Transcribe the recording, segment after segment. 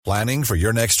Planning for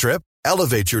your next trip?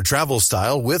 Elevate your travel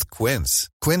style with Quince.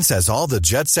 Quince has all the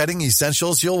jet-setting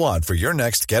essentials you'll want for your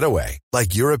next getaway,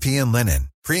 like European linen,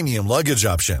 premium luggage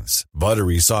options,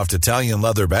 buttery soft Italian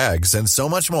leather bags, and so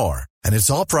much more. And it's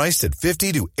all priced at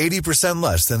 50 to 80%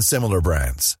 less than similar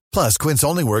brands. Plus, Quince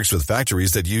only works with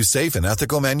factories that use safe and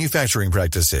ethical manufacturing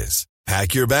practices.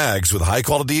 Pack your bags with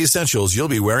high-quality essentials you'll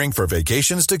be wearing for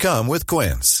vacations to come with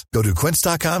Quince. Go to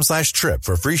quince.com/trip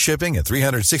for free shipping and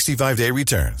 365-day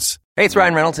returns. Hey, it's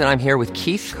Ryan Reynolds, and I'm here with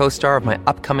Keith, co-star of my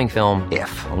upcoming film,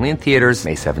 If, only in theaters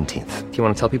May 17th. Do you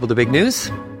want to tell people the big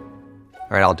news?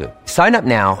 All right, I'll do it. Sign up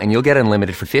now and you'll get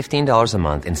unlimited for $15 a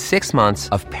month and 6 months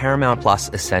of Paramount Plus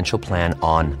Essential Plan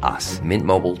on us.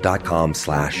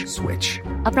 MintMobile.com/switch.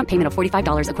 Upfront payment of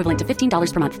 $45 equivalent to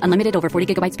 $15 per month. Unlimited over 40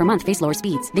 gigabytes per month. Face lower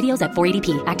speeds. Videos at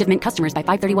 480p. Active Mint customers by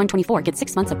 531.24 get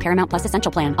 6 months of Paramount Plus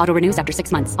Essential Plan. Auto renews after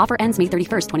 6 months. Offer ends May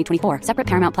 31st, 2024. Separate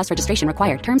Paramount Plus registration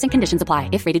required. Terms and conditions apply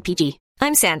if rated PG.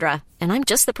 I'm Sandra, and I'm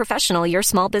just the professional your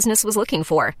small business was looking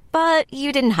for. But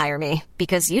you didn't hire me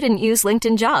because you didn't use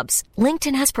LinkedIn Jobs.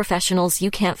 LinkedIn has professionals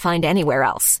you can't find anywhere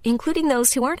else, including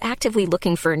those who aren't actively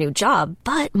looking for a new job,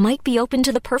 but might be open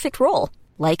to the perfect role,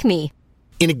 like me.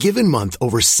 In a given month,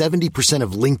 over 70%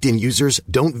 of LinkedIn users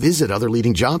don't visit other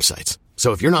leading job sites.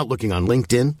 So if you're not looking on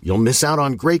LinkedIn, you'll miss out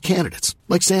on great candidates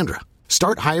like Sandra.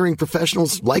 Start hiring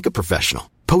professionals like a professional.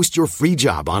 Post your free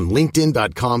job on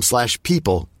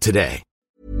linkedin.com/people today.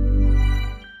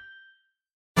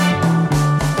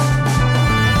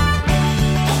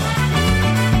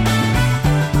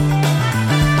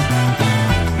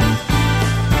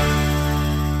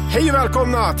 Hej och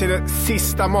välkomna till den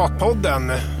sista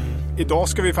matpodden. Idag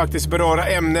ska vi faktiskt beröra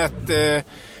ämnet, jag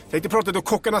tänkte prata om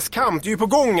Kockarnas kamp. Det är ju på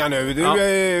gång här nu.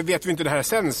 Nu vet vi inte det här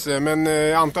sänds, men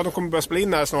jag antar att de kommer börja spela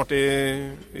in här snart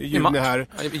i juni här.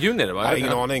 Juni är det, va? Jag har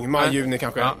ingen aning. Maj, juni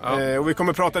kanske. Ja. Och vi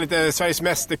kommer prata lite Sveriges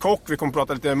mästerkock. Vi kommer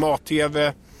prata lite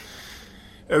mat-tv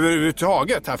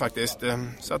överhuvudtaget här faktiskt.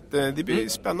 Så att det blir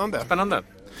spännande.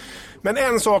 Men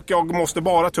en sak jag måste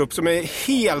bara ta upp som är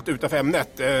helt utanför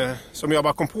ämnet, som jag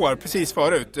bara kom på här precis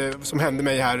förut, som hände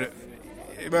mig här,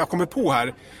 vad jag kommer på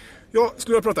här. Jag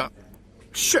skulle prata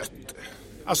kött.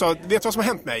 Alltså, vet du vad som har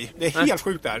hänt mig? Det är helt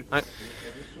sjukt där.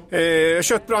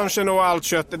 Köttbranschen och allt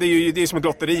kött, det är som ett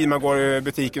lotteri. Man går i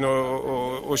butiken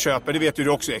och köper. Det vet du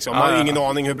också liksom. Man har ingen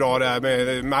aning hur bra det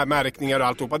är med märkningar och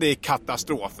alltihopa. Det är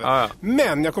katastrof.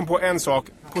 Men jag kom på en sak.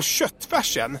 På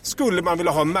köttfärsen skulle man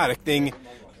vilja ha en märkning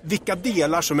vilka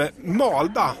delar som är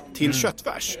malda till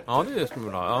köttfärs. Ja, det skulle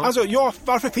man ha. Ja. Alltså,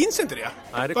 varför finns inte det?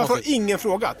 Nej, det varför har ingen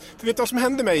frågat? För vet du vad som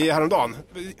hände mig häromdagen?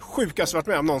 Sjukast varit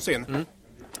med om någonsin.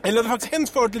 Eller det har faktiskt hänt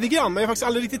förut lite grann, men jag har faktiskt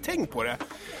aldrig riktigt tänkt på det.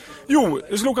 Jo,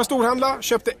 jag skulle åka storhandla,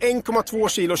 köpte 1,2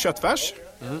 kilo köttfärs.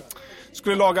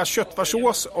 Skulle laga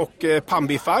köttfärssås och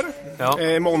pannbiffar.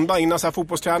 Måndag innan så här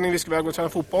fotbollsträning, vi skulle gå och träna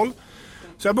fotboll.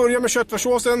 Så jag började med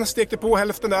köttfärssåsen, stekte på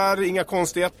hälften där, inga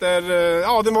konstigheter.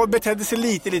 Ja, den betedde sig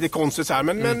lite konstigt så här,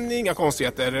 men inga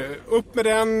konstigheter. Upp med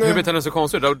den. Hur betedde den så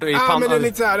konstigt? Men det är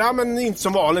lite så här, men inte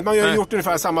som vanligt. Man har ju gjort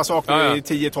ungefär samma sak nu i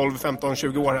 10, 12, 15,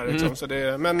 20 år här liksom. Så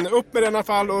men upp med den i alla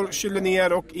fall och kylde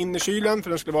ner och in i kylen, för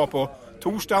den skulle vara på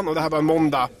torsdagen och det här var en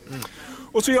måndag.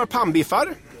 Och så gör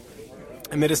pannbiffar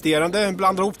med resterande,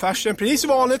 blandar ihop färsen precis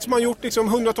vanligt som man gjort liksom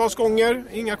hundratals gånger,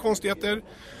 inga konstigheter.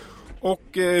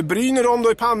 Och bryner dem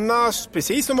då i panna,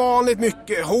 precis som vanligt,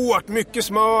 mycket hårt, mycket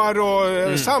smör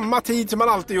och samma tid som man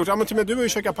alltid gjort. Ja, men till och med du har ju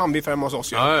käkat pannbiffar hemma hos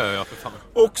oss. Ja, för fan.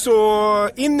 Och så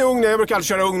in i ugnen, jag brukar alltid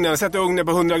köra ugnen, sätta ugnen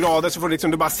på 100 grader så får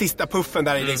liksom det bara sista puffen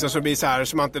där i liksom, så det blir så här,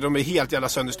 så man inte, de är helt jävla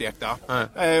sönderstekta.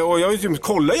 Och jag har ju typ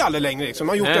kollat ju aldrig längre liksom,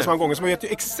 man har gjort det så många gånger så man vet ju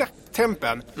exakt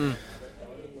tempen.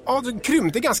 Ja, det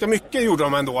krympte ganska mycket gjorde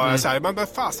de ändå. Så här, man bara,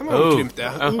 fasen vad de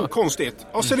krympte. Konstigt.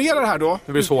 Och servera det här då.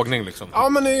 Det blir sågning liksom. Ja,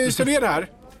 men servera det här.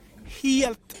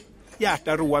 Helt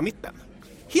hjärta råa i mitten.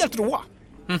 Helt råa.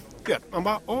 Man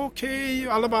bara, okej.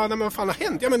 Alla bara, nej, men vad fan har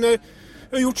hänt? Ja, men jag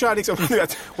har gjort så här liksom, du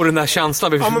vet. Och den där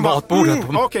känslan vid matbordet.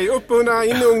 Okej, upp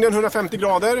in i ugnen 150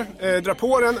 grader. Dra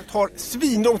på den, tar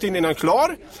svinlångt in innan den är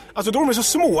klar. Alltså då är de så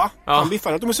små.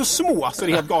 Biffarna, de är så små så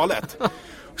det är helt galet.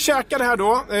 Käka det här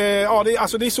då.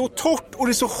 Det är så torrt och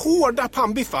det är så hårda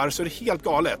pannbiffar så det är helt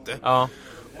galet.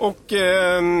 Och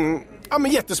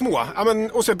men jättesmå.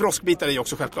 Och så broskbitar i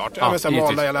också självklart.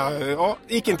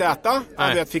 Gick inte äta.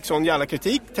 Jag fick sån jävla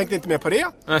kritik. Tänkte inte mer på det.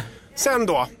 Sen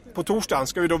då, på torsdagen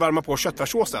ska vi då värma på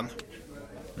köttfärssåsen.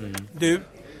 Du,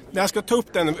 när jag ska ta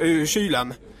upp den ur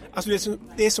kylen. Alltså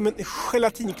det är som en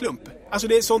gelatinklump. Alltså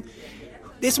det är sån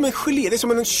Det är som en gelé, det är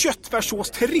som en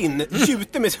köttfärssås-terrine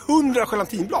gjuten med 100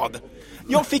 gelatinblad.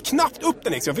 Jag fick knappt upp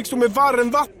den liksom. Jag fick stå med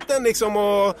varmvatten liksom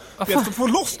och för att få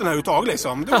loss den här uttaget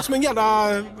liksom. Det var som en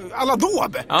jävla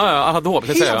aladåb. Ja, aladåb,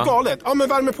 det säger jag. Helt galet. Ja, men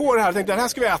värme på det här. Tänkte, det här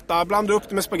ska vi äta. Blanda upp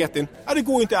det med spagettin. Ja, det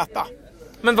går ju inte att äta.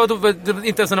 Men vadå,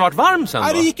 inte ens när det varit varm sen då?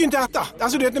 Nej, det gick ju inte att äta.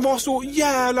 Alltså du vet, den var så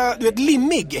jävla, du vet,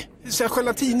 limmig. Så här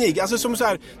gelatinig. Alltså som så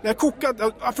här, när jag kokat,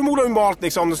 förmodligen malt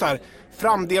liksom så här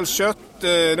framdelskött,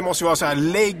 det måste ju vara så här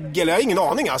lägg eller jag har ingen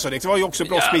aning alltså. Det var ju också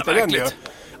brostbitar den ju.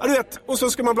 Ja, du vet, och så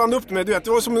ska man blanda upp det med, du vet,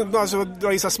 det var som alltså,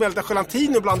 dra i sig smälta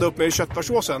gelatin och blanda upp med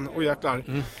köttfärssåsen och jäklar.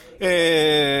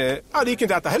 Ja, det gick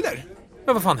inte att äta heller.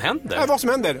 Men vad fan händer? Ja, vad som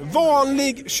händer?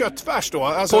 Vanlig köttfärs då.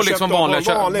 Alltså på liksom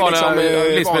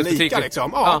vanlig Ica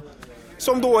liksom. Ja.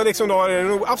 Som då liksom då är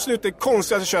det absolut det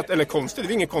konstigaste kött, eller konstigt,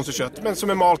 det är inget konstigt kött, men som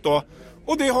är malt då.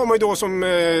 Och det har man ju då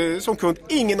som kund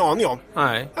ingen aning om.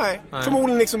 Nej.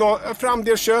 Förmodligen liksom då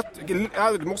framdelskött,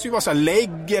 det måste ju vara så här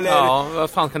lägg eller... Ja, vad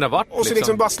fan kan det ha varit? Och så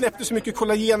liksom bara släppte så mycket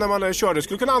kollagen när man körde.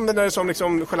 Skulle kunna använda det som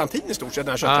liksom gelatin i stort sett,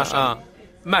 den här köttfärsen.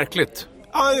 Märkligt.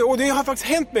 Ja, och det har faktiskt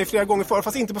hänt mig flera gånger förr,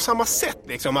 fast inte på samma sätt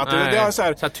liksom. Att det är så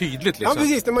här tydligt liksom. Ja,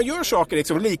 precis. När man gör saker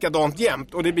liksom likadant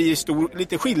jämt och det blir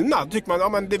lite skillnad. Tycker man, ja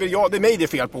men det är väl det är mig det är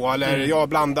fel på. Eller jag har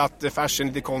blandat färsen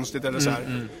lite konstigt eller så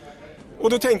här. Och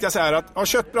då tänkte jag så här att ja,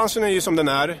 köttbranschen är ju som den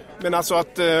är. Men alltså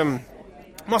att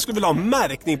man skulle vilja ha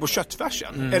märkning på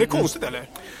köttfärsen. Är det konstigt eller?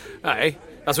 Nej,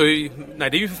 alltså, nej, det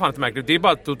är ju för fan inte märkligt. Det är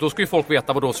bara att då ska ju folk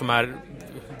veta vad då som är...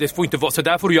 Det får inte vara, så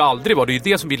där får det ju aldrig vara. Det är ju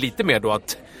det som blir lite mer då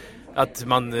att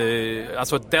man,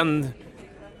 alltså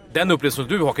den upplevelsen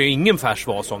som du har kan ju ingen färs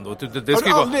vara som då. Det ska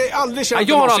har du aldrig känt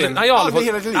det någonsin? Nej, jag har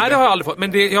aldrig fått. Nej, det har jag aldrig fått.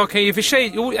 Men jag kan i och för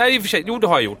sig, jo det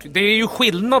har jag gjort. Det är ju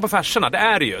skillnad på färserna, det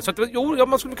är det ju. Så att,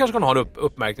 man skulle kanske kunna ha en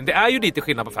uppmärkning. Det är ju lite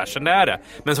skillnad på färsen, det är det.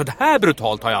 Men så det här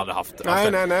brutalt har jag aldrig haft.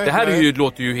 Nej. Det här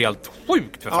låter ju helt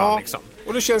sjukt för fan liksom.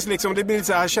 Och det känns liksom, det blir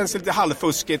så här, känns lite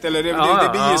halvfuskigt eller det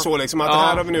blir ju så liksom att det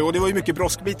här har vi nu, och det var ju mycket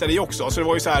broskbitar i också, så det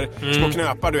var ju så här små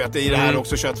knöpar du vet i det här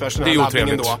också köttfärsen, det är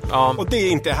otrevligt då. Ja. Och det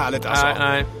är inte härligt alltså.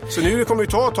 Nej. Så nu kommer vi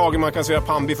ta ett tag man kan säga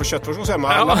pannbiff och köttfärs och sen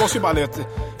man måste ju bara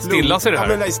stilla sig det här.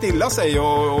 Ja, men stilla sig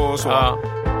och så. Ja.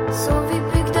 Så vi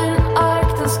byggde en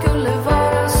ark, den skulle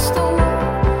vara stor.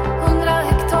 100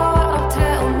 hektar av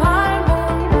trä och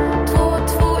marmor.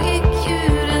 2 gick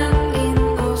djuren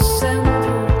in och sen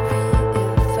drog vi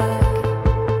iväg.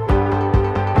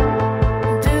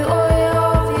 Du och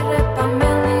jag, vi repar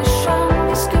människan.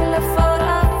 Vi skulle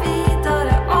föra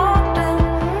vidare arten.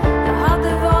 Jag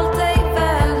hade valt dig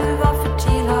väl, du var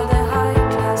fertil, hade high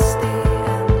class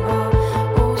DNA.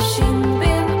 Och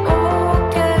kindben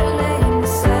åker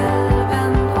längs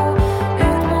älven och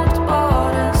ut mot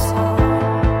Barents hav.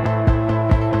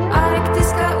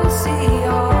 Arktiska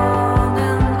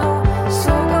oceanen och så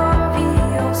gav vi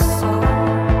oss av.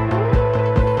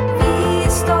 Vi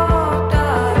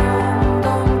startar om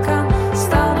de kan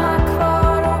stanna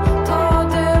kvar och ta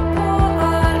död på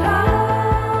varann.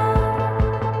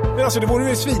 Men alltså det vore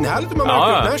ju svinhärligt om man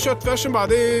märker upp den här köttfärsen bara,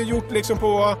 det är gjort liksom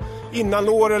på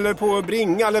innanlår eller på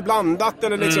bringa eller blandat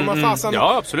eller liksom vad fasen.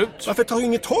 Ja, absolut. Varför tar ju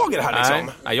inget tag i det här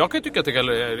liksom? Nej, jag tycker att det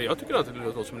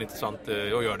låter som en intressant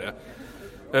att göra det.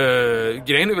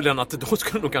 Grejen är väl den att då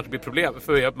skulle det nog kanske bli problem,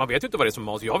 för man vet ju inte vad det är som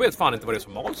mals. Jag vet fan inte vad det är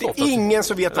som mals. Det är ingen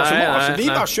som vet vad som mals. Vi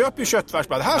bara köper ju köttfärs.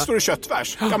 Här står det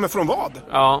köttfärs. Ja, men från vad?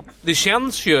 Ja, det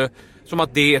känns ju som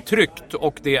att det är tryggt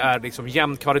och det är liksom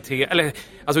jämn kvalitet. Eller,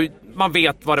 alltså, man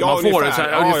vet vad det man får.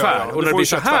 Ungefär. Och när det blir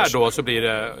så här då så blir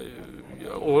det...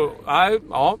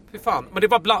 fy fan. Men det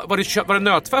var det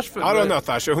nötfärs? Ja, det var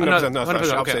nötfärs. 100%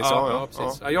 nötfärs. Okay. Ja,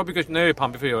 precis. Jag brukar när jag är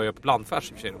pampi för jag gör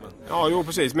blandfärs i och för sig. Ja, jo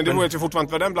precis. Men det vet ju fortfarande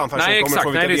inte vad den blandfärsen kommer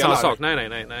från. Nej, det är samma sak.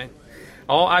 Nej.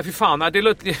 Ja, fy fan. Det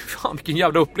låter fan vilken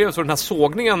jävla upplevelse. Och den här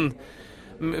sågningen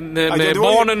med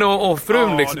barnen och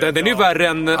frun liksom. Den är ju värre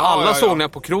än alla sågningar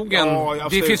på krogen.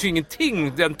 Det finns ju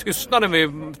ingenting, den tystnaden vid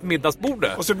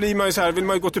middagsbordet. Och så blir man ju så här, vill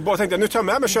man ju gå tillbaka. Tänkte nu tar jag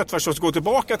med mig köttfärs och gå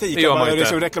tillbaka till Ica. Det gör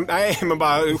man inte. Nej, man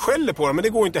bara skäller på dem. Men det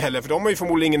går inte heller, för de har ju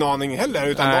förmodligen ingen aning heller.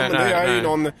 Utan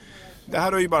det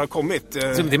här har ju bara kommit.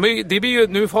 Det blir ju,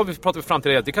 nu har vi pratat fram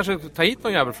till det. Det kanske tar hit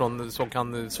någon jävel som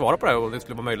kan svara på det här. Och det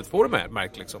skulle vara möjligt att få det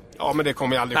märkt liksom. Ja, men det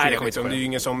kommer ju aldrig ske liksom. Det är ju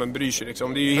ingen som bryr sig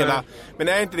liksom. Det är ju hela... Men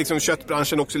är inte liksom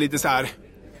köttbranschen också lite så här...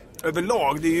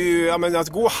 Överlag, det är ju, att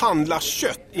gå och handla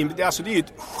kött, det är ju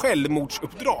ett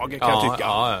självmordsuppdrag kan jag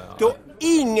tycka. Du har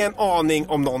ingen aning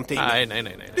om någonting. Nej.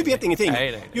 Du vet ingenting.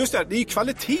 Nej. Just det är ju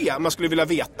kvalitet man skulle vilja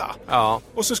veta. Ja.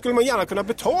 Och så skulle man gärna kunna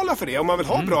betala för det om man vill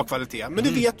ha bra kvalitet. Men det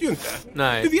vet ju inte.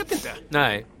 Nej. Du vet inte.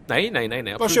 Nej,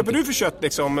 Nej. Vad köper du för kött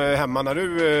liksom hemma när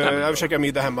du käkar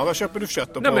middag hemma? Vad köper du för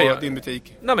kött på din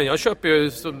butik? Nej, men jag köper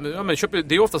ju...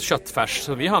 det är oftast köttfärs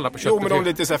som vi handlar på kött. Jo, men de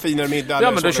lite så här finare middag.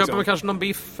 Ja, men då köper man kanske någon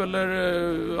biff eller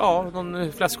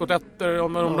någon fläskkotetter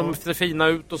om de ser fina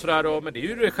ut och sådär. Men det är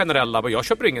ju det generella. Jag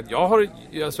köper inget.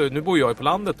 Nu bor jag ju på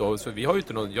landet då, så vi har ju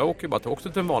inte någon... Jag åker ju bara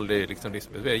till en vanlig liksom,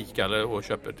 Ica och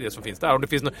köper det som finns där. Om det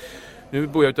finns nu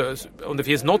bor jag ute, om det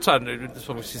finns något så här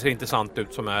som ser intressant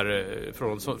ut som är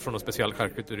från en speciell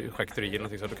charkuteri eller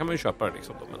någonting så då kan man ju köpa det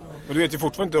liksom. Men du vet ju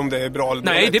fortfarande inte om det är bra eller dåligt.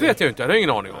 Nej, det vet jag inte. Jag har ingen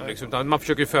aning om liksom. Utan man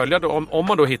försöker ju följa det, om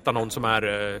man då hittar någon som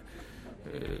är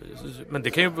men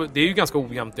det är ju ganska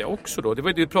ojämnt det också då.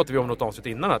 Det pratade vi om något avsnitt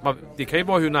innan att det kan ju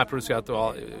vara hur närproducerat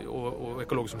och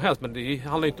ekologiskt som helst, men det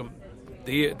handlar inte om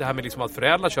det här med liksom att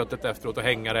förädla köttet efteråt och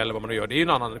hänga det eller vad man nu gör, det är ju en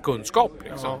annan kunskap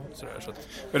liksom. Ja. Sådär, så att...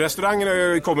 Men restaurangerna har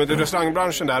ju kommit,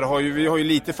 restaurangbranschen där vi har ju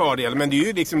lite fördel, men det är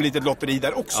ju liksom lite lotteri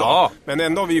där också. Ja. Men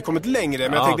ändå har vi ju kommit längre.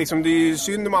 Men jag tänkte liksom, det är ju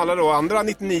synd om alla då, andra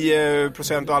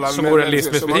 99% av alla som vore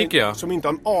livsmedelsbutik, som inte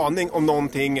har en aning om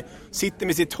någonting, sitter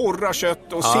med sitt torra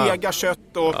kött och sega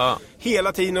kött och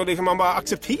hela tiden och liksom man bara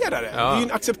accepterar det. Det är ju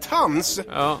en acceptans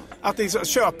att liksom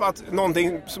köpa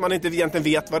någonting som man inte egentligen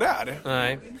vet vad det är.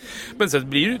 Nej. Men så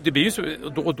det blir ju så,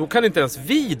 då kan inte ens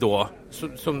vi då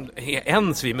som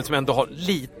men som ändå har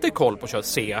lite koll på kött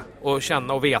se och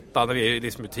känna och veta när vi är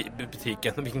liksom i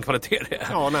butiken vilken kvalitet det är.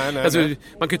 Ja, nej. Alltså,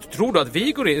 man kan ju inte tro då att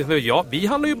vi går in, men vi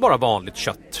handlar ju bara vanligt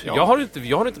kött. Ja. Jag har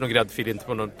inte någon gräddfil inte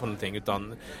på någonting, utan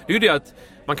det är ju det att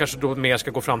man kanske då mer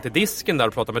ska gå fram till disken där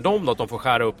och prata med dem då, att de får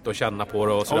skära upp det och känna på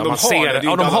det och så. Om de man har ser det.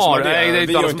 Ja, de har det. Nej,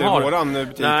 vi gör inte våran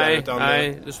butik. Nej.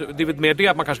 Det är väl mer det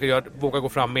att man kanske ska våga gå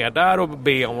fram mer där och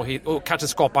be om och kanske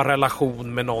skapa en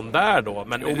relation med någon där då.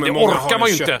 Men, det orkar man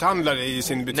ju inte. Kötthandlare i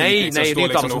sin butik. Nej, det är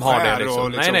inte alla som har det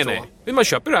liksom. Nej. Men man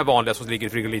köper det här vanliga som ligger i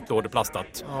frigolitlådor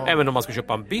plastat. Även om man ska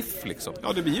köpa en biff liksom.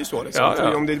 Ja, det blir ju så liksom.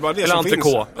 Ja. Om det är bara det eller som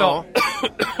finns. Ja.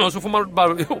 Och så får man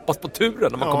bara hoppas på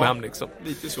turen när man kommer hem liksom.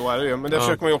 Lite så är det ju. Men det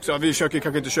försöker man ju också. Vi försöker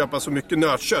kanske inte köpa så mycket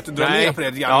nötkött. Dra ner på det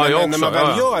igen. Men när man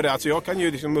väl gör det, alltså jag kan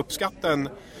ju liksom uppskatta en...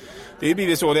 Det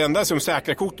blir så, det enda som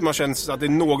säkra kort man känner att det är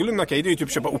någorlunda okej, det är ju typ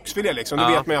att köpa oxfilé liksom. Då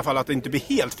vet man i alla fall att det inte blir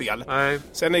helt fel. Nej.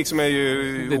 Sen liksom är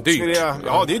ju det är oxfilé, dyrt.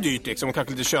 Ja, det är dyrt liksom, och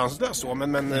kanske lite könslöst så,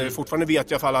 men fortfarande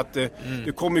vet jag i alla fall att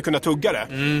du kommer ju kunna tugga det.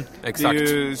 Exakt. Det är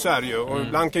ju, så är det ju. Och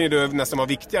ibland kan ju det nästan vara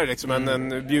viktigare liksom,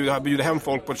 än bjuda hem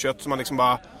folk på ett kött som man liksom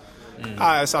bara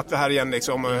jag satt här igen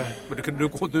liksom.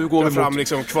 Nu går vi fram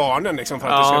liksom kvarnen liksom, för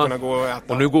att det ska kunna gå och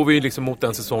äta. Och nu går vi liksom mot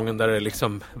den säsongen där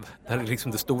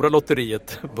det stora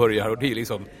lotteriet börjar, och det är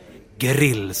liksom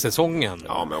grillsäsongen.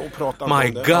 Ja, men och prata My om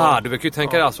det. God, du kan ju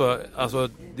tänka dig alltså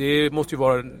det måste ju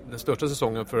vara den största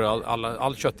säsongen för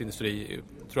all köttindustri,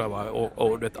 tror jag,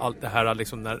 och vet, allt det här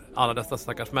liksom, när alla dessa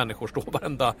stackars människor står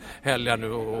varenda helger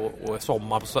nu och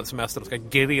sommar på semester och ska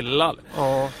grilla.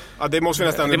 Ja, det måste vi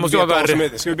nästan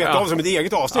ska vi beta av som ett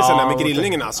eget avsnitt sen med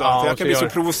grillningen alltså. För jag kan bli så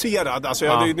provocerad.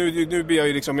 Alltså nu blir jag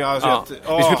ju liksom vi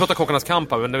ska prata Kockarnas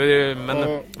kamp, men det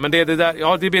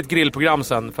där, det blir ett grillprogram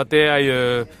sen, för att det är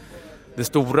ju det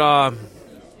stora.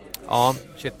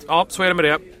 Så är det med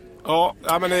det. Ja,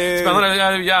 men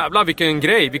spännande, jävlar vilken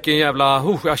grej, vilken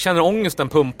jävla jag känner ångesten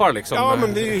pumpar liksom. Ja,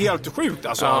 men det är ju helt sjukt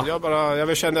alltså. Jag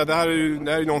vill känna att det här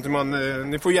är ju någonting man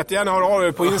ni får jättegärna höra av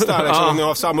er på Insta liksom, om ni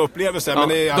har samma upplevelse, men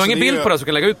du har ingen bild på det så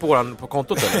kan lägga ut på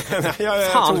kontot eller? Nej,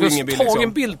 jag tog ingen bild liksom.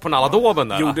 En bild på den alla doven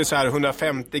där. Gjorde så här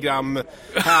 150 gram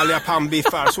härliga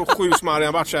pannbiffar, så sju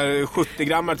smarriga, vart så här 70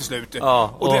 gram till slut.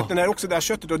 Och vet, den här också där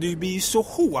köttet då, det blir så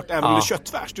hårt även om det är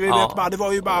köttfärs. Du vet bara, det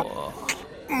var ju bara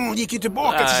gick ju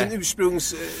tillbaka till sin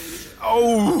ursprungs...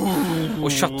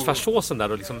 Och köttfärssåsen där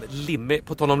då, liksom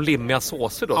på tal om limmiga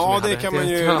såser då. Ja, det kan man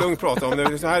ju lugnt prata om.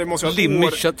 Det här måste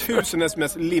vara tusendens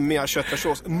mest limmiga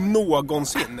köttfärssås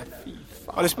någonsin.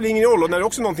 Ja, det spelar ingen roll. Och när det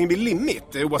också någonting blir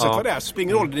limmigt, oavsett vad det är, så spelar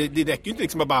ingen roll. Det räcker ju inte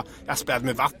liksom bara jag späd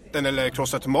med vatten eller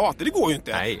krossade tomater. Det går ju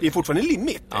inte. Nej. Det är fortfarande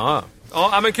limmigt.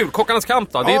 Ja, men kul. Kockarnas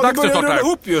kamp då. Det är dags att starta här. Det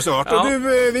börjar upp ju snart. Och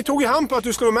vi tog i hand på att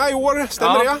du ska vara med i år.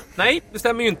 Stämmer det? Nej, det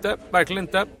stämmer ju inte. Verkligen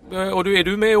inte. Och är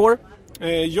du med i år?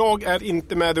 Jag är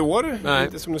inte med i år. Nej.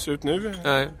 Inte som det ser ut nu.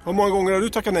 Nej. Hur många gånger har du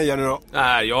tackat nej nu då?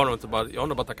 Nej, jag har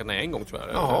nog bara tackat nej en gång, tror jag.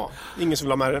 Jaha. Ingen som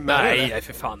vill ha med nej,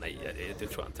 för fan, nej. Det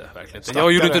tror jag inte. Verkligen inte.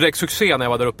 Jag gjorde inte direkt succé när jag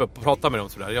var där uppe och pratade med dem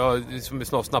sådär. Jag,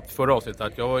 som snabbt förra avsnittet,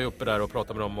 att jag var uppe där och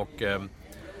pratade med dem och...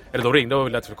 Eller de ringde och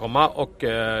ville att jag skulle komma, och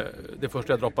det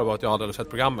första jag droppade var att jag hade sett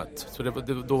programmet. Så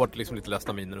då var det liksom lite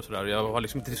ledsna miner och sådär. Jag var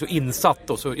liksom inte så insatt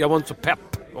och så jag var inte så pepp,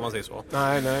 om man säger så.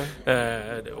 Nej.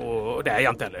 Och det är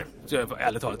jag inte heller. Så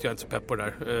ärligt talat, jag är inte så pepp på det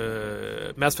där.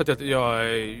 Mest för att jag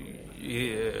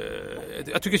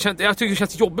tycker det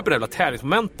känns jobbigt på det jävla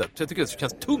tävlingsmomentet. Så jag tycker det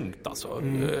känns tungt alltså.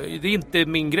 Det är inte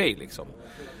min grej liksom.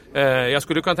 Jag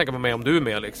skulle kunna tänka mig med om du är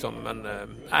med liksom. Men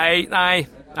nej,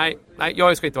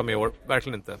 jag ska inte vara med i år.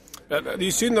 Verkligen inte. Det är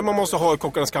ju synd att man måste ha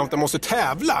Kockarnas kamp, där man måste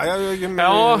tävla. Kan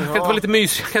det vara lite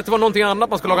mysigt? Kan det inte vara någonting annat?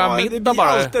 Man ska laga en middag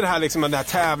bara. Det blir alltid det här liksom, den här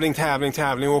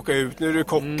tävling, åka ut. Nu är det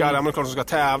kockar, men klart som ska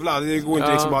tävla. Det går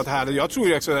inte liksom bara att här. Jag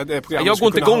tror också att det programmet. Jag går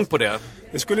inte igång på det.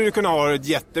 Det skulle du kunna ha ett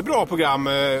jättebra program.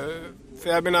 För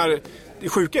jag menar, det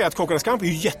sjuka är att Kockarnas kamp är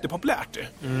ju jättepopulärt.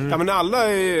 Ja, men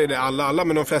alla,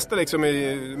 men de flesta liksom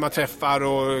man träffar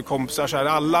och kompisar så här,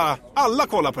 alla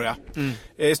kollar på det.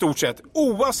 I stort sett.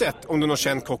 Oavsett om du är någon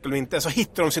känd kock eller inte, så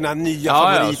hittar de sina nya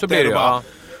favoriter. Ja, så blir det, och bara,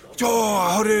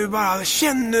 har du bara,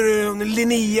 känner du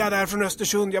Linnea där från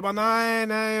Östersund? Jag bara,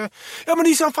 nej. Ja, men det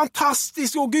är så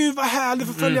fantastiskt. Och gud vad härligt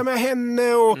att följa med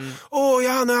henne. Och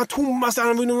Thomas där,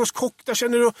 han var någon kock där,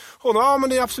 känner du honom? Ja, men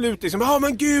det är absolut liksom. Ja,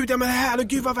 men gud, ja men härligt.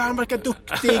 Gud vad han verkar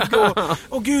duktig.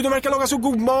 Och gud, de verkar laga så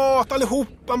god mat allihop.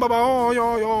 Man bara,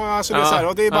 ja. Alltså det är så här,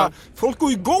 och det är bara, folk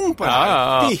går igång på det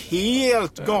här. Ja. Det är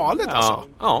helt galet alltså.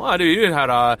 Ja, det är ju det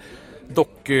här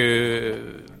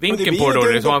vinkeln på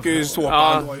det då.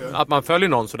 Att man följer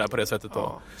någon sådär på det sättet då.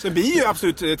 Ja. Sen blir ju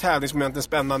absolut tävlingsmomenten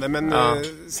spännande, men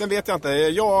sen vet jag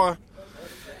inte.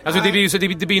 Alltså det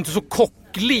blir inte så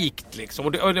kocklikt liksom.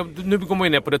 Och nu går man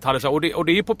in ner på detaljer och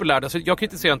det är populärt. Alltså, jag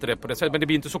kritiserar inte det på det sättet, men det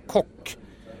blir inte så kock.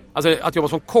 Alltså att jobba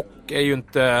som kock är ju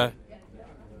inte,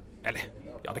 eller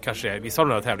ja, det kanske är, vissa av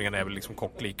de här tävlingarna är väl liksom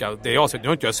kocklika. Det jag har sett, nu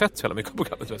har inte jag sett så jävla mycket på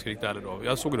programmet, jag ska riktigt ärlig då.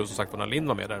 Jag såg det som sagt när Linn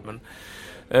var med där,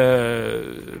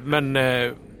 men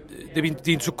det är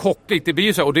inte så kockligt. Det blir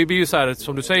ju så här, och det blir ju så här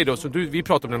som du säger då, så vi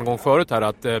pratade om det någon gång förut här,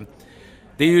 att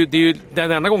det är ju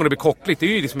den enda gången det blir kockligt, det är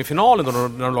ju liksom i finalen då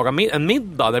när de lagar en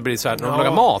middag, där det blir så här, när de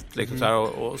lagar mat liksom så här,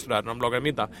 och så där när de lagar en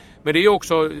middag. Men det är ju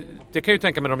också, det kan jag ju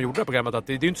tänka mig när de gjorde det programmet, att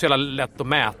det är ju inte så jävla lätt att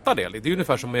mäta det. Det är ju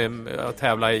ungefär som att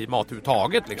tävla i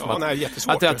matöverhuvudtaget liksom. Ja, nej,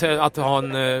 jättesvårt. Att ha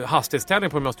en hastighetstävling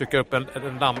på hur man styckar upp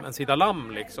en sida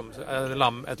lamm liksom,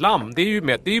 ett lamm, det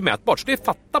är ju mätbart. Så det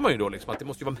fattar man ju då liksom, att det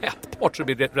måste ju vara mätbart så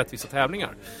det blir rättvisa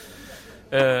tävlingar.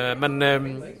 Men det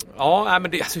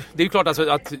är ju klart alltså,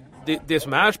 att det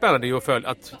som är spännande är ju att följa,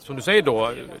 att som du säger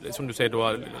då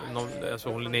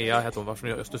hon Linnea heter hon, var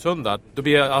från Östersund där, då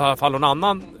blir i alla fall någon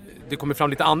annan, det kommer fram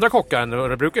lite andra kockar än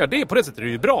det brukar göra. Det på det sättet är det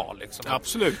ju bra liksom.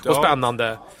 Absolut. Och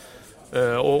spännande.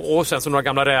 Och sen så några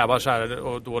gamla rävar så här,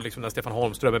 och då liksom när Stefan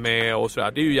Holmström är med och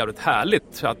sådär. Det är ju jävligt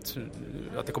härligt att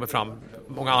det kommer fram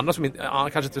många andra som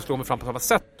kanske inte skulle komma fram på samma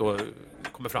sätt då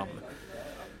kommer fram.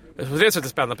 På det sättet är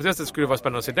spännande. På det sättet skulle det vara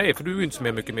spännande att se dig, för du är ju inte så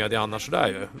mycket med det annars sådär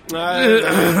ju.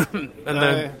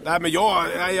 Nej, men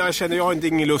jag känner, jag har inte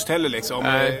ingen lust heller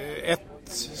liksom.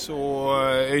 Så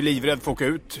är jag livrädd för att åka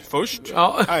ut först.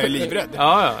 Ja. Jag är livrädd.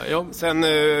 Ja. Sen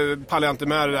pallar jag inte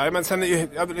med det där. Men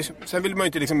sen vill man ju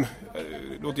inte liksom,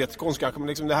 låter jättekonstigt, men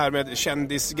liksom det här med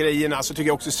kändisgrejerna så tycker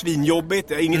jag också är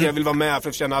svinjobbigt. Inget jag vill vara med för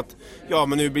att känna att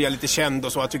men nu blir jag lite känd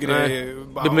och så. Jag tycker det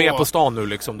är bara, du är med på stan nu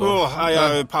liksom då?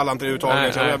 Jag pallar inte det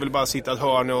uttaget. Jag vill bara sitta i ett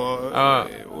hörn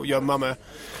och gömma mig.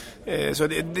 Så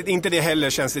inte det heller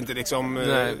känns inte liksom,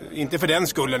 inte för den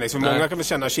skullen liksom. Många kan väl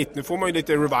känna, shit, nu får man ju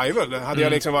lite revival. Hade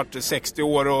jag liksom varit 60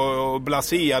 år och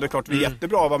blasé, hade klart det är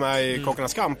jättebra att vara med i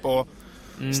Kockarnas kamp och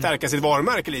stärka sitt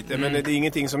varumärke lite. Men det är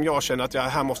ingenting som jag känner att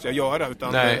här måste jag göra.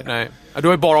 Utan nej. Du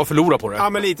har ju bara att förlora på det. Ja,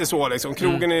 men lite så liksom.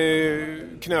 Krogen är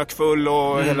knökfull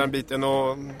och hela den biten.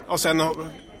 Och sen,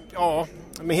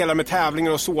 med hela med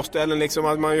tävlingar och såställen liksom,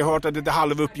 att man har ju hört att det är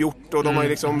halvuppgjort och de har ju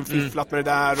liksom fifflat med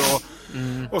det där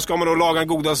och ska man då laga en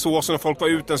goda sås och när folk får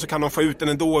ut den så kan de få ut den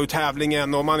ändå ur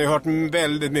tävlingen, och man har ju hört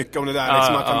väldigt mycket om det där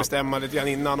liksom, man kan bestämma lite grann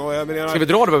innan. Och jag menar, ska vi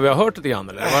dra det vad vi har hört lite grann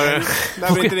eller?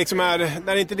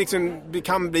 När det inte liksom det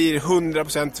kan bli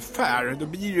 100% fair, då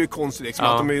blir det ju konstigt liksom,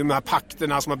 att de här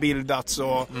pakterna som har bildats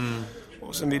och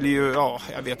sen vill ju,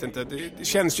 jag vet inte, det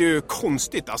känns ju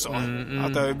konstigt alltså,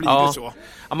 att det har blivit så.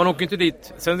 Ja, man åker inte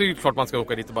dit, sen är det ju klart man ska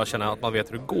åka dit och bara känna att man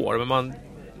vet hur det går, men man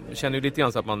känner ju lite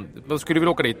grann så att man skulle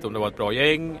vilja åka dit om det var ett bra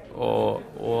gäng och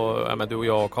du och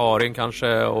jag och Karin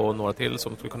kanske och några till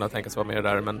som skulle kunna tänka sig vara med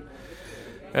där, men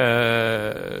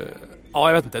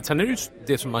jag vet inte. Sen är det ju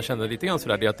det som man känner lite grann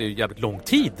sådär, det är att det är jävligt lång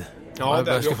tid. Man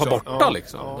ska få borta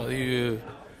liksom. Det är ju,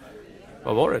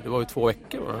 vad var det? Det var ju 2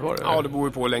 veckor. Var det? Ja, det beror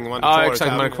ju på hur länge man är kvar.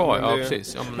 Exakt, man är kvar.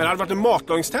 Precis. Men det hade varit en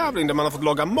matlagningstävling där man har fått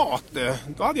laga mat,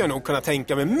 då hade jag nog kunnat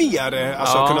tänka mig mer.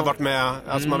 Alltså kunnat varit med,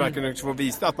 alltså man verkligen får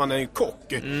visa att man är en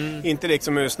kock. Inte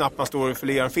liksom hur snabbt man står och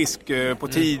filerar en fisk på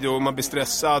tid och man blir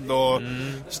stressad och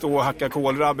står och hackar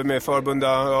kålrabbe med förbunda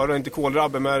öron, inte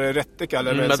kålrabbe med rättika.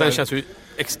 Eller den känns ju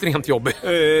extremt jobbig.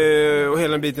 Och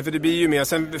hela den biten, för det blir ju mer,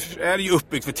 sen är det ju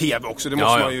uppbyggt för tv också, det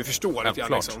måste man ju förstå lite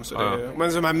grann liksom.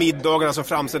 Men de här middagarna som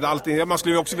framställer allting, man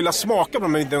skulle ju också vilja smaka på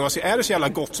dem, men inte är det så jävla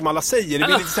gott som alla säger. Det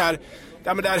blir lite så här,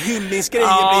 Ja, men det här hyllningsgrejen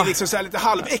blir liksom så här lite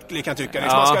halväcklig, kan jag tycka.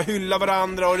 Liksom. Man ska hylla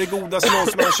varandra och det godaste någon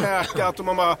som man har käkat och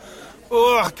man bara...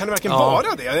 kan det verkligen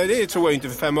vara det? Det tror jag inte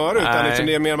för 5 öre, utan liksom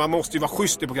det är mer, man måste ju vara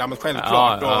schysst i programmet,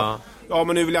 självklart.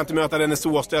 Men nu vill jag inte möta den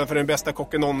såstöd för den bästa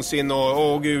kocken någonsin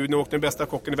och gud, nu åkte den bästa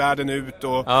kocken i världen ut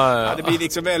och det blir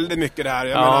liksom väldigt mycket det här.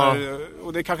 Jag menar,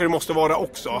 och det kanske det måste vara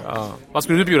också. Vad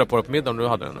skulle du bjuda på middag om du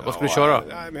hade den? Vad skulle du köra?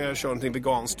 Nej, men jag kör någonting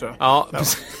veganskt, tror jag. Ja.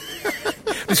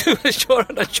 Du skulle köra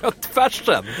den där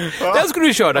köttfärsen. Den skulle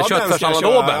du köra, den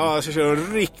köttfärsaladåben. Ja, jag ska köra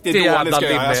riktigt dåligt.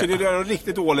 Jag skulle göra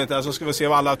riktigt dåligt där, så ska vi se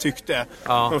vad alla tyckte.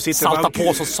 Salta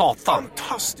på så satan.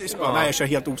 Fantastiskt. Nej, jag kör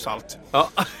helt osalt. Ja,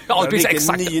 det blir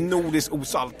exakt. Ny nordisk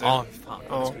osalt. Ja,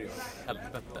 fan.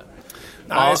 Helvete.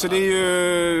 Nej, så det är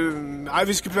ju... Nej,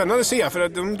 vi skulle spännande se, för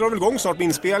att de drar väl igång snart med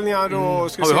inspelningar och...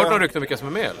 Har vi hört några rykten om vilka som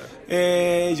är med,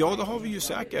 eller? Ja, det har vi ju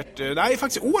säkert. Nej,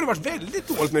 faktiskt år har varit väldigt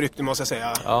dåligt med rykten, måste jag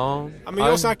säga. Men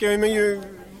jag snackar men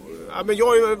jag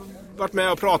har ju varit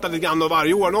med och pratat lite grann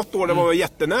varje år. Något år det var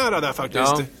jättenära där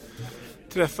faktiskt.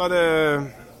 Träffade...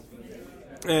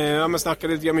 men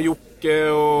snackade lite grann med Jocke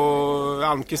och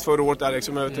Almqvist förra året där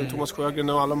liksom, Thomas Sjögren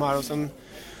och alla de här, och sen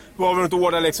var vi något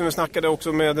år där liksom, vi snackade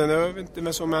också med, jag vet inte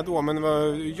vem som med då, men det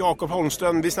var Jakob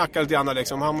Holmström, vi snackade lite grann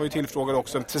liksom, han var ju tillfrågad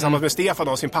också tillsammans med Stefan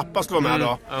då, sin pappa skulle vara med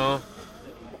då.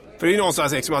 För det är ju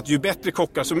någonstans liksom att ju bättre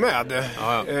kockar som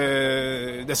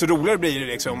är desto roligare blir det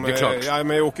liksom. Det är klart.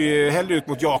 Men jag åker ju hellre ut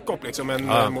mot Jakob liksom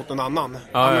än mot någon annan.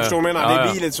 Men förstår du, det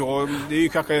är bilet så, det är ju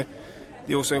kanske,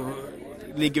 det är också,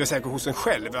 ligger väl säkert hos en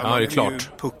själv. Ja, man det är klart. Ju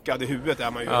puckad i huvudet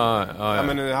är man ju.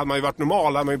 Men hade man ju varit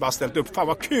normal hade man ju bara ställt upp. Fan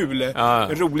vad kul,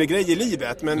 en rolig grej i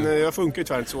livet. Men jag funkar ju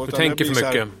tyvärr inte så. Du tänker för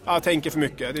mycket. Jag tänker för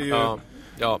mycket. Det är ju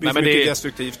blir för mycket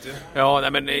destruktivt. Ja,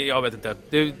 nej, men jag vet inte.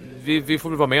 Vi får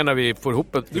väl vara med när vi får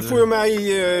ihop ett... Du får ju med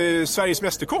i Sveriges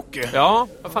Mästerkock. Ja,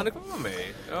 vad fan det kommer vara med i.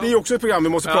 Det är ju också ett program vi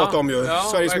måste prata om ju.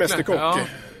 Sveriges Mästerkock.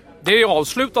 Det är ju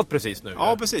avslutat precis nu.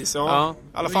 Ja, precis. I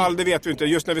alla fall, det vet vi inte.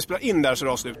 Just när vi spelar in där så är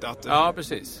det avslutat. Ja,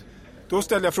 precis. Då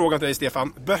ställer jag frågan till dig,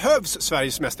 Stefan. Behövs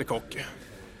Sveriges Mästerkock?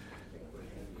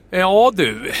 Ja,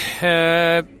 du.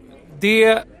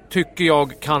 Det tycker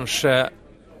jag kanske...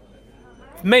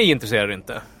 Mig intresserar det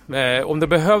inte. Om det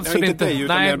behövs eller inte. Dig,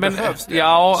 nej, men behövs det?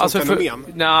 Ja, alltså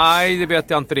nej, det vet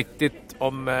jag inte riktigt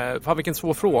om. Fan, vilken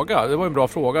svår fråga. Det var en bra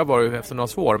fråga bara efter några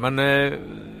svår. Men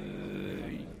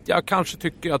jag kanske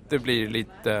tycker att det blir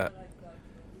lite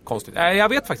konstigt. Jag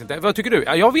vet faktiskt inte. Vad tycker du?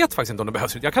 Jag vet faktiskt inte om det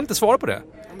behövs. Jag kan inte svara på det.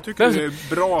 Jag tycker det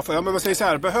är bra. Men man säger så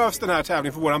här, behövs den här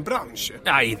tävlingen för våran bransch?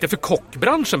 Nej, inte för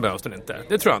kockbranschen behövs den inte.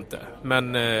 Det tror jag inte.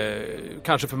 Men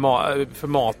kanske för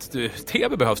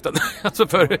mat-tv behövs den. Alltså och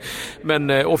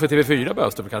för TV4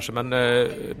 behövs det kanske.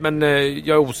 Men jag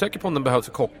är osäker på om den behövs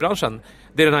för kockbranschen.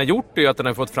 Det den har gjort är att den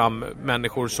har fått fram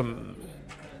människor som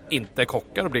inte är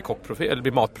kockar och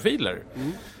blir matprofiler.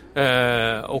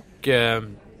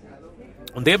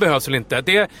 Och det behövs väl inte.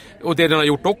 Det den har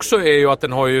gjort också är ju att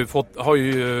den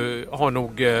har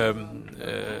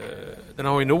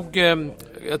nog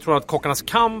jag tror att Kockarnas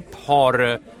kamp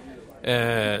har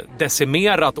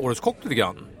decimerat Årets kock lite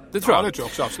grann. Det tror jag. Det tror jag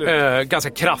också, absolut. Ganska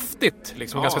kraftigt,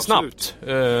 liksom, ganska snabbt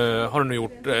har den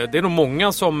gjort. Det är nog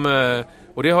många som...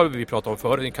 Och det har vi pratat om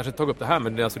förut, jag kanske inte tagit upp det här,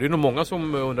 men det är nog många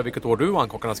som undrar vilket år du vann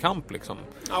Kockarnas kamp liksom.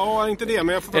 Ja, inte det,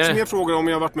 men jag får faktiskt mer frågor om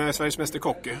jag har varit med i Sveriges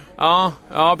Mästerkock. Ja,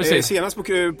 precis. Senast på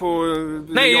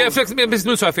nej,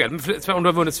 nu sa jag fel. Om du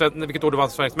har vunnit, vilket år du vann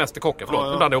Sveriges Mästerkock,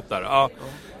 förlåt, nu blandar jag ihop där. Ja.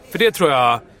 För det tror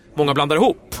jag många blandar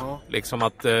ihop. Liksom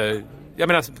att... jag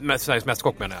menar Sveriges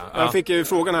Mästerkock menar jag. Jag fick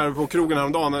frågan här på krogen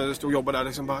häromdagen när jag stod och jobbade där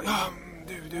liksom bara,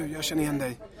 du, jag känner igen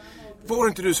dig. Var det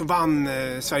inte du som vann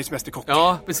Sveriges Mästerkock?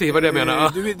 Ja, precis vad det jag menar.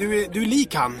 Du är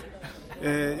lik han.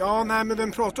 Nej, men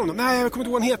vem pratar om det? Nej, jag kommer inte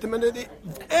ihåg vad han heter, men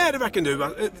är det verkligen du?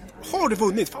 Har du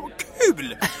vunnit? Fan vad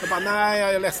kul! Jag bara, nej,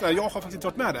 jag är ledsen, jag har faktiskt inte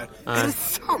varit med där. Nej. Är det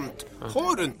sant?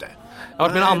 Har du inte? Jag har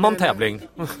varit med en annan tävling.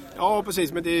 Ja,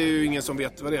 precis, men det är ju ingen som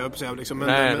vet vad det är liksom. Men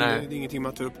det är ingenting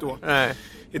man tar upp då. Nej.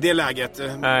 I det läget.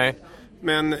 Nej.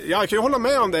 Men jag kan ju hålla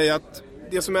med om dig att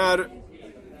det som är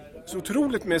så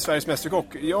otroligt med Sveriges Mästerkock.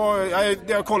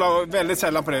 Jag kollar väldigt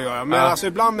sällan på det jag gör. Men alltså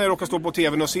ibland när jag råkar stå på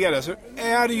tvn och se det så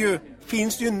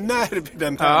finns det ju nerv i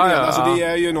den tävlingen. Alltså det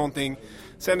är ju någonting.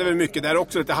 Sen är det väl mycket där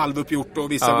också lite halvuppgjort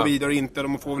och vissa går vidare och inte.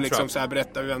 De får liksom så här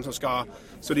berätta vem som ska.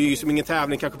 Så det är ju som ingen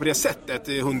tävling kanske på det sättet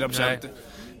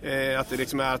 100%. Att det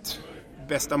liksom är att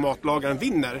bästa matlagaren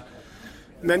vinner.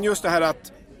 Men just det här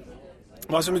att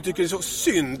vad som jag tycker är så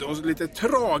synd och lite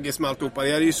tragiskt med alltihopa, det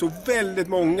är ju så väldigt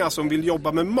många som vill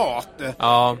jobba med mat.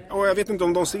 Ja. Och jag vet inte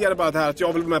om de ser bara det här att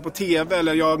jag vill vara med på tv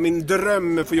eller min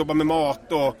dröm är att få jobba med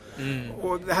mat.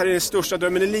 Och det här är den största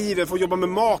drömmen i livet, få jobba med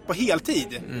mat på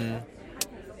heltid.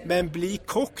 Men bli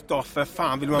kock då, för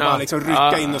fan, vill man bara liksom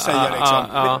rycka in och säga liksom.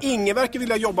 Men ingen verkar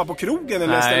vilja jobba på krogen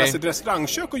eller ställa sig i ett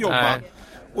restaurangkök och jobba. Nej.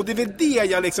 Och det är väl det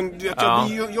jag liksom,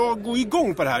 jag går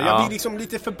igång på det här. Jag blir liksom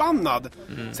lite förbannad.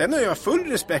 Sen har jag full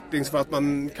respekt för att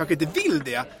man kanske inte vill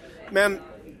det. Men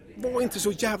var inte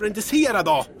så jävla intresserad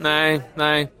då. Nej.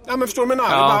 Ja, men förstår du mig?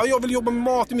 Jag vill jobba med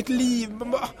mat i mitt liv.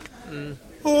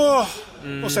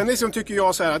 Och sen liksom tycker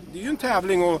jag så här att det är ju en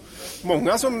tävling och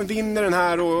många som vinner den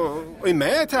här och är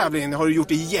med i tävlingen har gjort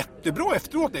det jättebra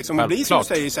efteråt liksom. Och blir som du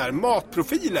säger så här,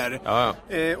 matprofiler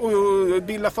och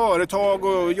bilda företag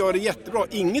och gör det jättebra.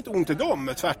 Inget ont till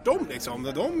dem, tvärtom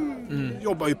liksom. De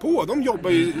jobbar ju på, de jobbar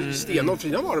ju stenhårt för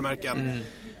sina varumärken.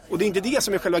 Och det är inte det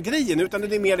som är själva grejen, utan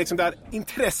det är mer liksom där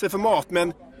intresse för mat,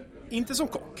 men inte som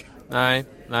kock. Nej.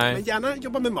 Men gärna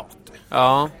jobba med mat.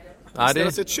 Ja.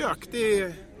 Ställa sig ett kök,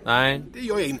 det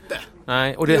gör jag inte.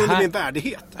 Nej. Och det är här... min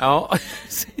värdighet. Ja.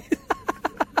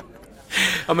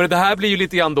 Ja, men det här blir ju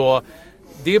lite grann då...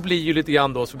 Det blir ju lite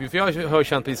grann då... För jag har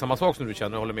känt precis samma sak som du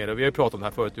känner och håller med dig. Vi har ju pratat om det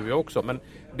här förut, du och jag också. Men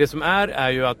det som är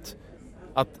ju att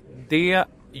det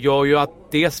gör ju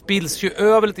att det spills ju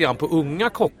över lite grann på unga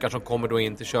kockar som kommer då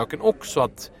in till köken också.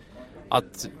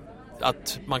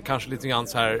 Att man kanske lite grann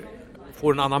så här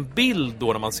får en annan bild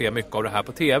då när man ser mycket av det här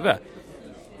på tv.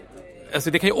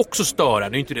 Alltså det kan ju också störa, det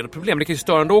är ju inte det problem. Det kan ju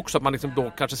störa ändå också att man liksom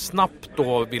då kanske snabbt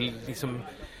då vill liksom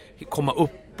komma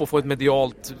upp och få ett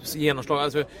medialt genomslag.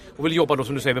 Alltså, och vill jobba då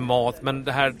som du säger med mat, men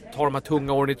det här tar de här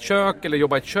tunga åren i ett kök eller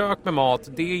jobba i ett kök med mat,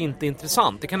 det är inte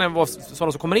intressant. Det kan även vara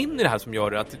sådana som kommer in i det här som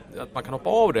gör det, att man kan hoppa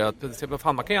av det. Att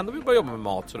fan, man kan ändå börja jobba med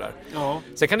mat sådär. Ja.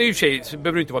 Sen kan det ju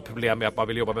behöver det inte vara ett problem med att man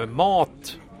vill jobba med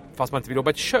mat fast man inte vill jobba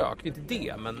i ett kök. Det är inte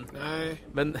det,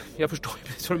 men jag förstår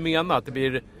ju vad du menar, att det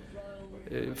blir...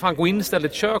 Fan, gå in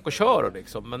istället i ett kök och köra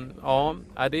liksom. Men ja,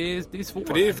 det är svårt.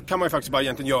 För det kan man ju faktiskt bara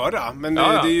egentligen göra. Men det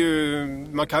är ju,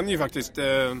 man kan ju faktiskt...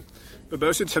 Det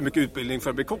behövs inte så mycket utbildning för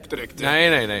att bli kock direkt.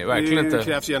 Nej, verkligen inte. Det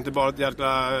krävs egentligen bara ett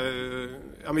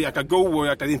jäkla go och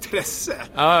jäkla intresse.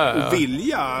 Och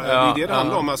vilja. Det är det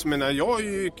handlar om. Alltså, jag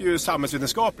gick ju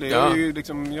samhällsvetenskaplig. Jag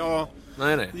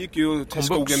gick ju till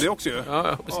skogen det också ju.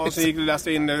 Så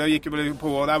läste in, jag gick ju på,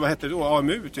 vad hette det då?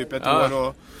 AMU typ ett år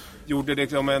och gjorde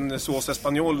liksom en sås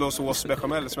espanol och sås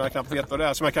bechamel som jag knappt vet vad det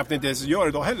är. Som jag knappt inte ens gör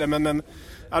idag heller. Men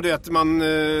ja,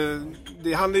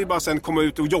 det handlar ju bara sen komma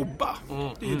ut och jobba.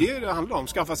 Det är ju det handlar om.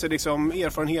 Skaffa sig liksom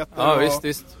erfarenheter och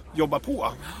jobba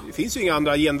på. Det finns ju inga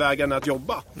andra genvägar än att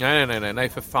jobba. Nej,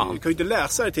 för fan. Du kan ju inte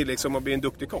läsa dig till liksom att bli en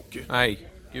duktig kock. Nej,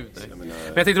 gud nej. Men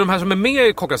jag tänkte de här som är med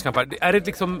i Kockarnas kamp, är det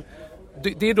liksom...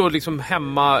 Det är då liksom det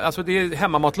är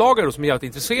hemmamatlagar som är jävligt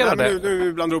intresserade. Nej, men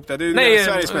nu blandar upp det. Det är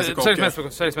Sveriges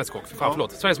mästerkock. Sveriges mästerkock.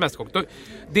 Förlåt. Sveriges mästerkock.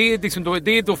 Det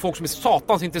är då folk som är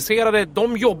satans intresserade.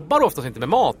 De jobbar oftast inte med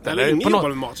mat. Eller ingen jobbar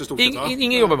med mat så stort.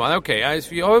 Ingen jobbar med mat. Okej.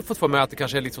 Jag har fått för mig att det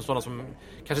kanske är liksom sådana som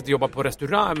kanske inte jobbar på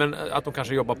restaurang, men att de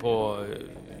kanske jobbar på,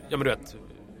 ja men du vet,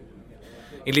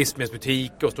 i en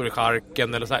livsmedelsbutik och står i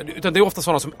charken eller så här. Utan det är ofta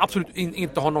sådana som absolut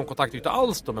inte har någon kontakt ute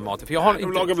alls då med mat. För jag har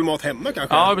de lagar väl mat hemma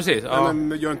kanske? Ja, precis. Ja.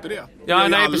 Men gör inte det? Ja,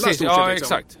 nej, precis. Ja,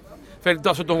 liksom. Exakt. För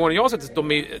alltså, de gånger jag har sett,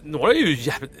 några är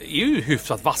ju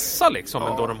hyfsat vassa liksom,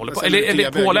 ändå de håller på.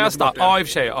 Eller pålästa. Ja, i och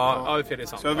för sig. Ja, i och för sig, det är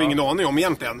sant. Så jag har ingen aning om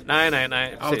egentligen. Nej.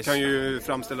 Allt precis. Kan ju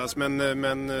framställas, men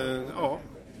ja,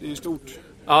 det är ju stort.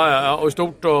 Ja, och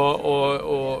stort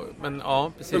men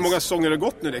ja, precis. Hur många säsonger har det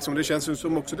gått nu liksom? Det känns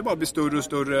som också det bara blir större och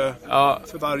större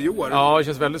för varje år. Ja, det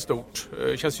känns väldigt stort.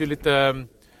 Det känns ju lite...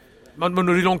 Man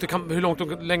undrar hur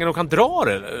långt längre de kan dra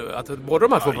det, att båda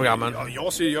de här två programmen.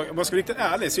 Man ska vara riktigt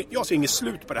ärlig, jag ser inget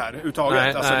slut på det här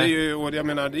uttaget. Alltså, det är ju, och jag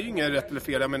menar, det är ju inget rätt eller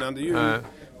fel. Jag menar, det är ju en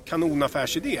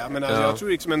kanonaffärsidé. Men alltså, jag tror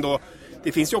liksom ändå,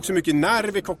 det finns ju också mycket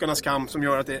nerv i Kockarnas kamp som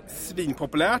gör att det är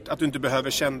svinpopulärt, att du inte behöver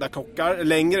kända kockar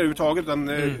längre överhuvudtaget,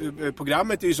 utan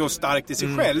programmet är ju så starkt i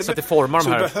sig själv. Så, det formar så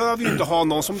du behöver ju inte ha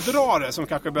någon som drar det, som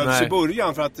kanske behövs i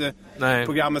början för att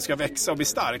programmet ska växa och bli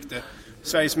starkt.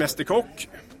 Sveriges mästerkock.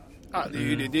 Ja,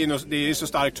 det är ju så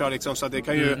starkt tror jag liksom, så att det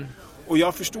kan ju... Och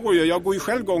jag förstår ju, jag går ju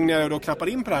själv gång när jag då knappar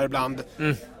in på det här ibland.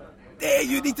 Det är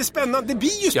ju lite spännande, det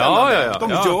blir ju spännande. De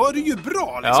gör det ju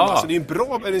bra liksom. Alltså, det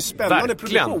är en spännande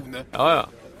produktion.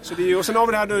 Så det är, och sen har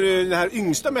vi den här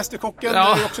yngsta mästerkocken, det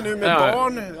är också nu med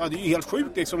barn. Ja, det är ju helt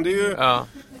sjukt liksom. Det är ju,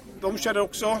 de känner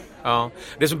också. Ja.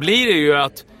 Det som blir är ju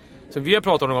att, som vi har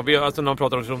pratat om, när man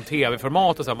pratar om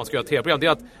tv-format och så här, man ska göra tv-program, det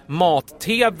är att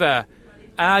mat-tv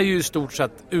är ju i stort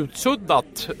sett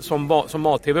utsuddat som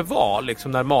mat-tv var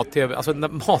liksom, när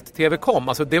mat-tv kom,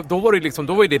 alltså då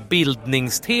var det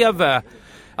bildnings-tv,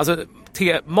 alltså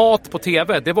mat på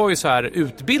tv, det var ju så här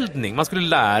utbildning, man skulle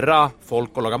lära folk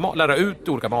att laga mat, lära ut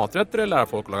olika maträtter eller lära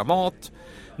folk att laga mat.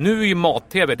 Nu är ju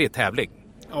mat-tv, det är tävling.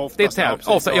 Oftast, det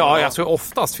är tävling. Alltså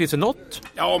oftast finns det något.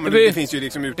 Ja, men det finns ju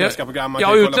liksom utländska program.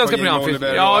 Ja, utländska program finns.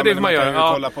 Ja, det man gör.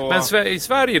 Ja. Men i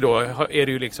Sverige då är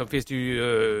det ju liksom,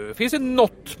 finns det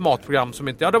något matprogram som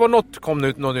inte... Ja, det var kom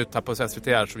ut något nytt här på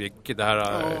SVT så gick det här...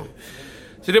 Ja.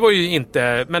 Så det var ju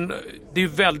inte... Men det är ju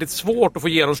väldigt svårt att få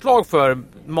genomslag för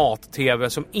mat-tv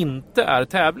som inte är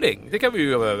tävling. Det kan vi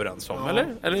ju vara överens om, eller?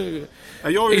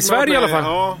 I Sverige i alla fall.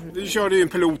 Ja, vi körde ju en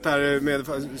pilot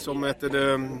här som hette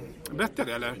det... Berättade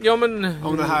det, eller? Ja, men...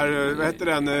 Om det här, vad heter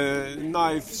den?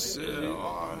 Knife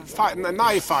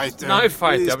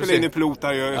Fight. Vi spelade in en pilot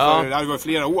här det var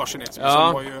flera år sedan. Liksom,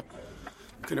 som var ju...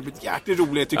 kunde bli jäkligt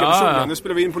roligt tycker jag personligen. Nu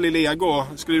spelade vi in på Lillego.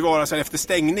 Skulle det vara så här efter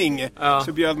stängning.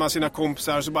 Så bjöd man sina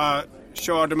kompisar så bara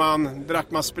körde man, drack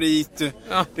man sprit.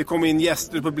 Det kom in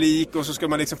gäster och publik och så ska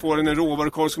man liksom få en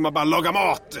råvarukorg så ska man bara laga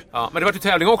mat. Ja, men det var ju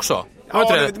tävling också.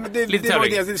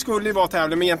 Det skulle ju vara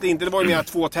tävling men egentligen inte. Det var ju mer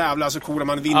 2 tävlar så korade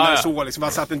man vinnare så liksom.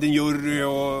 Man satt inte en jury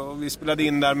och vi spelade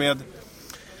in där med...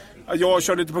 Jag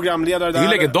körde lite programledare där. Det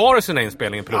är ju legendariskt den här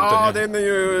inspelningen på Ja,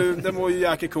 den var ju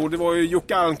jäkligt cool. Det var ju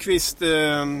Jocke Almqvist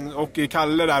och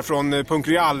Kalle där från Punk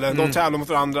Real. De tävlade mot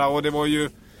varandra och det var ju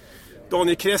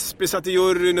Daniel Crespi satt i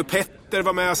juryn och Petter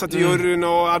var med och satt i juryn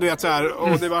och du vet så här.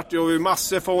 Och det var ju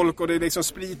massor folk och det liksom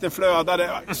spriten flödade.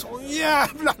 Så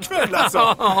jävla kväll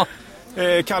alltså.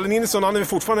 Kalle Nilsson, han är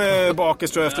fortfarande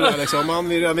bakis tror jag efter det liksom.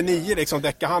 Han är över 9 liksom,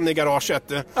 däckar han i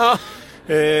garaget.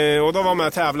 Och då var man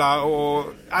att tävla och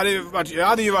det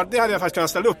hade jag faktiskt kunnat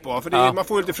ställa upp på för man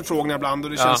får lite förfrågningar ibland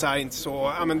och det känns så här inte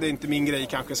så men det är inte min grej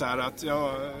kanske så här att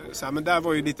så här, men där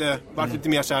var ju lite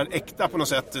mer så här äkta på något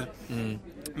sätt.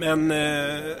 Men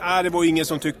det var ingen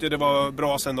som tyckte det var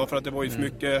bra sen då för att det var ju för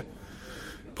mycket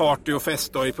party och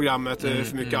fest då i programmet,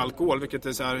 för mycket alkohol vilket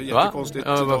är så här jättekonstigt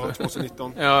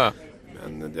 2019.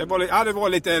 Men det var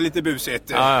lite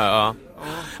busigt.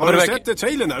 Har du sett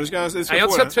trailern där? Jag har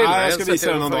sett trailern. Jag ska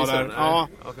visa den någon dag där.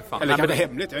 Eller kanske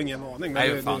hemligt, jag har ingen aning.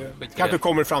 Men det kanske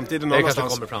kommer i framtiden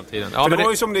någonstans. För det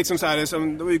var ju som liksom så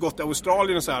här, det var ju gått till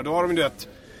Australien och så här.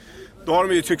 Då har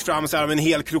de ju tryckt fram så här med en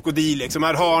hel krokodil liksom.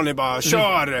 Här har ni bara,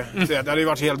 kör! Det hade ju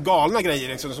varit helt galna grejer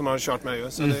liksom, som man har kört med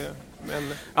ju. Så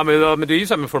men det är ju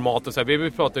så här med format och så här,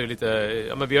 vi pratar ju lite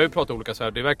men vi har ju pratat olika så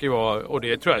här, det verkar ju vara och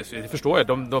det tror jag, det förstår jag,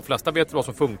 de flesta vet vad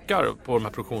som funkar på de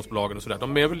här produktionsbolagen och så där.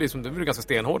 De är väl liksom, de är väl ganska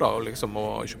stenhårda och liksom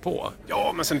och kör på.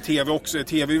 Ja, men sen TV också,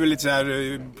 TV är väl lite så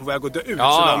här på väg att dö ut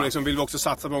så de liksom vill också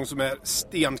satsa på något som är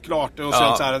stenklart och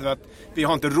sen så här att vi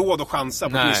har inte råd att chansa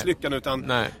på misslyckande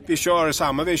utan vi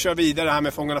kör vidare här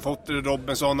med Fångarna Fotter och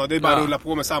Robinson och det är bara att rulla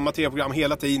på med samma TV-program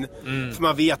hela tiden för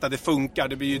man vet att det funkar,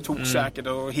 det blir ju toksäkert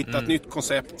och hitta ett nytt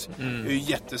koncept. Det är ju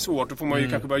jättesvårt. Då får man ju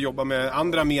kanske börja jobba med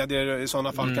andra medier i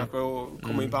sådana fall kanske och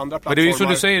komma in på andra plattformar. Men det är ju som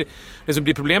du säger, det som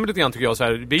blir problemet lite grann tycker jag så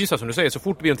här, det blir ju så här, som du säger, så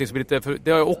fort det blir någonting som blir lite, för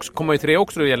det har också kommer ju till det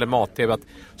också då det gäller mat-tv, att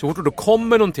så fort det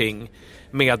kommer någonting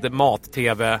med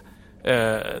mat-tv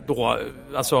då,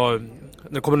 alltså när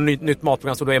det kommer ett nytt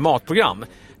matprogram så då är matprogram.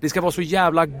 Det ska vara så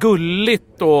jävla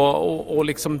gulligt och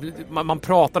liksom man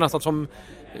pratar nästan som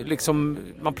liksom,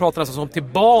 man pratar nästan som till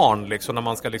barn liksom, när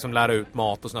man ska liksom lära ut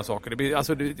mat och såna saker. Det blir,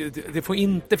 alltså, det får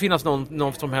inte finnas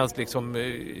någon som helst liksom,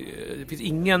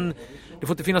 det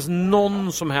får inte finnas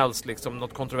någon som helst liksom,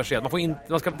 något kontroversiellt. Man får inte,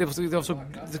 det ska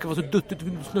vara så duttigt,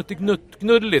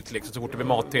 snuttigt liksom, så fort det blir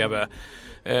mat-tv.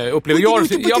 Upplever jag,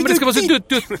 ja men det ska vara så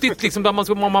duttigt liksom,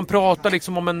 där man pratar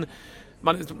liksom om en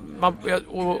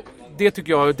och det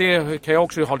tycker jag, det kan jag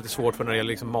också ha lite svårt för när det gäller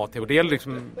liksom mat-tv. Det gäller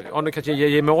liksom, ja nu kanske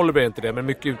Jamie Oliver är inte det, men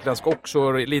mycket utländsk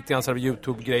också, lite grann så här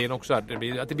YouTube-grejen också, att det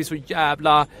blir så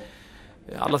jävla,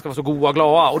 alla ska vara så goa och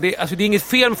glada. Och det är inget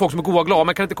fel med folk som är goa och glada,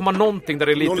 men kan inte komma någonting där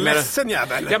det är lite någon mer... ledsen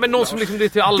jävel. Ja, men någon som liksom är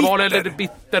lite allvarlig eller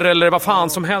bitter eller vad fan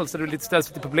som helst, eller lite ställs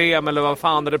lite problem eller vad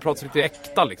fan, där det pratas lite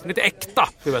äkta liksom. Lite äkta,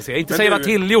 skulle jag säga. Inte säga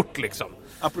tillgjort liksom.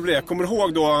 Apropå det, kommer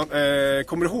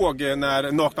du ihåg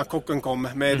när Nakna kocken kom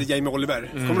med Jamie Oliver?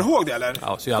 Kommer du ihåg det eller?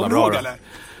 Ja, så jävla bra. Eller?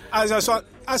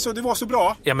 Alltså det var så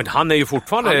bra. Ja, men han är ju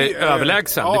fortfarande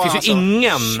överlägsen. Det finns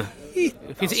ju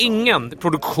det finns ingen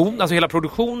produktion, alltså hela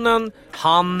produktionen,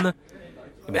 han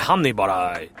är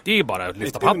bara, det är bara att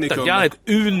lyfta patten. Ja, ett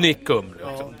unikum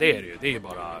liksom. Det är det ju, det är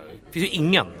bara, det finns ju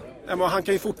ingen. Ja, men han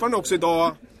kan ju fortfarande också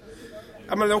idag.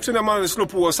 Ja, men också när man slår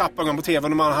på Zappagon på tv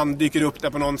och han dyker upp där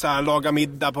på någon så här, laga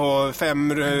middag på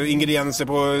 5 ingredienser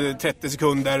på 30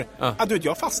 sekunder. Ja. Du vet,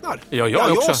 jag fastnar. Jag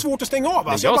har svårt att stänga av.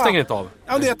 Alltså. Jag stänger inte av.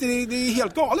 Ja, det är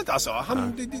helt galet alltså.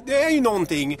 Det är ju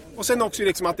någonting. Och sen också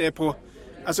liksom att det är på...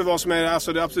 Alltså vad som är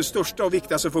alltså det absolut största och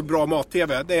viktigaste för bra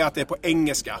mat-tv, det är att det är på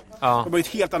engelska. Ja. De har ett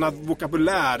helt annat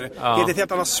vokabulär. Ja. Ett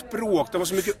helt annat språk. De har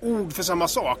så mycket ord för samma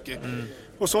sak.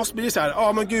 Och så oss blir det så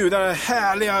här, men gud, det är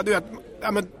härliga, du vet,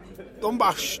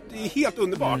 det är helt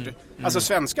underbart. Alltså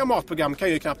svenska matprogram kan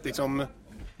ju knappt liksom...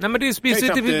 Nej, men det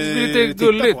blir lite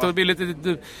gulligt och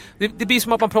det blir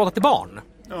som att man pratar till barn.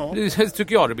 Ja. Det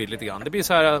tycker jag det blir lite grann. Det blir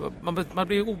så här, man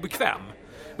blir obekväm.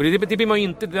 Och det blir man ju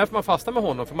inte, det är därför man fastnar med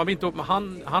honom. För man blir inte,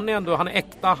 han är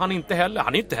äkta, han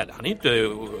är inte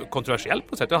kontroversiell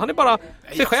på sätt. Han är bara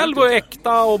sig själv och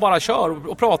äkta och bara kör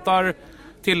och pratar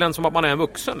till en som att man är en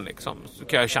vuxen liksom, så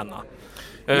kan jag känna.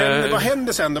 Men vad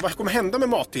händer sen då? Vad kommer hända med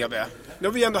mat-tv? Nu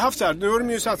har vi ändå haft så här, nu har de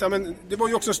ju sagt, men det var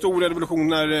ju också en stor revolution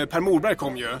när Per Morberg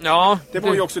kom ju. Ja. Det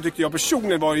var ju också, tyckte jag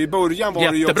personligen, i början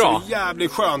var det ju också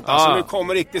jävligt skönt. Alltså nu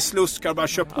kommer riktigt sluskar och bara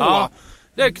kör på. Ja.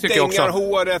 Det tycker jag också. Dängar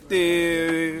håret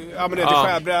i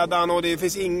skärbrädan och det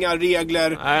finns inga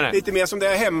regler. Nej. Lite mer som det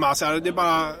är hemma. Så här, det är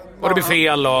bara, och det blir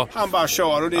fel. Han bara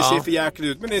kör och det ser för jäkligt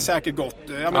ut. Men det är säkert gott.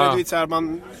 Det är lite så här,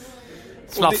 man...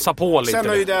 Slafsa på lite. Sen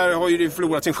har ju det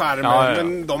förlorat sin skärm.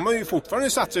 Men de har ju fortfarande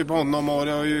satsat på honom. Och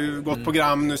det har ju gått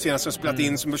program nu senast som spelat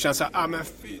in som känns så här, men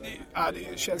fy,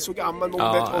 det känns så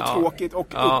gammalmodigt och tråkigt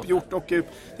och uppgjort. Och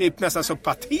det är nästan så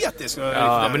patetiskt.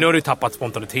 Men nu har du ju tappat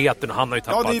spontaniteten och han har ju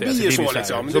tappat det. Ja, det blir ju så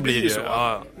liksom. Så blir det ju.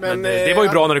 Men det var ju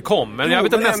bra när det kom. Men jag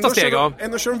vet att nästa steg...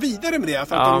 Ändå kör de vidare med det.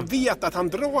 För att de vet att han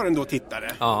drar ändå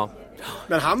tittare.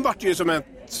 Men han vart ju som ett...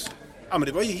 Ja, men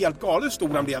det var ju helt galet stor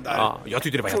han blev där. Ja, jag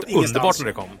tyckte det var helt underbart när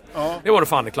det kom. Ja. Det var det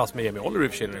fan i klass med Jamie Oliver i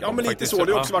och för sig. Ja, men lite så.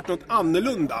 Det har också varit något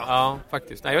annorlunda. Ja,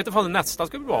 faktiskt. Nej, jag vet inte fan nästa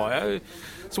ska bli bra. Jag är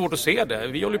svårt att se det.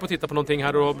 Vi håller på att titta på någonting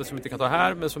här då, som vi inte kan ta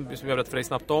här, men som jag vet för dig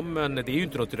snabbt om. Men det är ju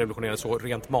inte något revolutionerande så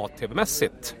rent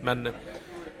mat-tv-mässigt. Men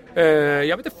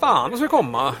jag vet inte fan vad ska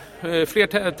komma.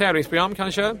 Fler tävlingsprogram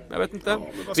kanske. Jag vet inte.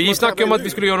 Vi snackade om att vi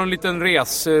skulle göra en liten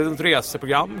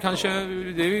reseprogram kanske.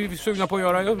 Det är vi sugna på att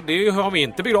göra. Det har vi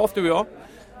inte begravt, du och jag.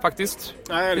 Faktiskt.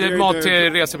 Nej, det är ett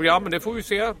matreseprogram, men det får vi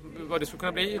se vad det ska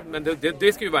kunna bli. Men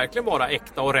det ska ju verkligen vara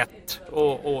äkta och rätt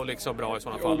och liksom bra i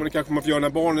sådana fall. Men det kanske man får göra när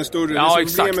barnen är större. Ja,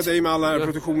 det problemet är ju med alla här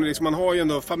produktioner. Liksom, man har ju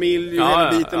ändå familj och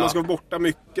hela biten. Man ska vara borta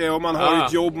mycket och man har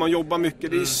ett jobb, man jobbar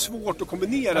mycket. Det är svårt att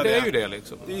kombinera det. Det är ju det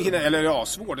liksom.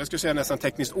 Svårt. Jag skulle säga nästan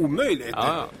tekniskt omöjligt.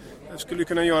 Jag skulle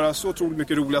kunna göra så otroligt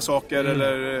mycket roliga saker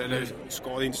eller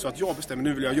ska det inte så att jag bestämmer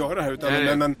nu vill jag göra det här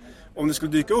utan men om det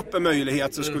skulle dyka upp en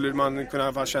möjlighet så skulle man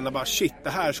kunna känna bara shit, det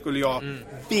här skulle jag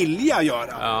vilja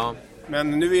göra. Men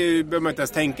nu behöver man inte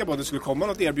ens tänka på att det skulle komma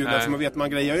något erbjudande för man vet man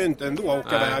grejer ju inte ändå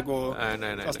åka iväg och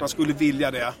fast man skulle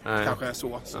vilja det kanske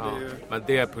så det är ju... Men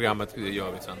det programmet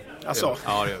gör vi sen. Alltså.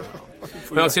 Ja, det gör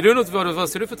vi. Men ser du något, vad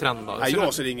ser du för trend då? Nej,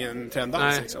 jag ser ingen trend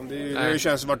alls liksom. Det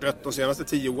känns som varit dött de senaste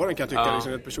 10 åren kan jag tycka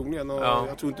liksom, personligen och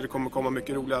jag tror inte det kommer komma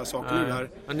mycket roliga saker nu här.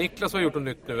 Men Niklas har gjort något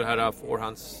nytt nu här för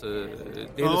hans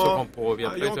det är det som kom på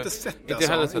via jag har inte sett det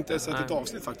alltså. Jag har inte sett ett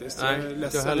avsnitt faktiskt.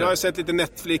 Jag har sett lite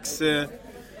Netflix.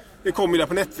 Det kom ju där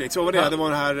på Netflix. Vad var det? Det var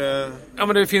den här... Ja,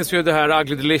 men det finns ju det här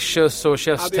Ugly Delicious och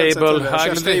Chef's Table.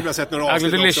 Chef's Table har sett några avsnitt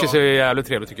Ugly Delicious också. är jävligt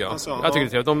trevligt tycker jag. Alltså, jag tycker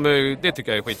det är trevligt. Det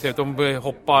tycker jag är skittrevligt. De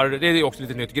hoppar... Det är också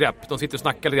lite nytt grepp. De sitter och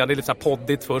snackar lite grann. Det är lite så här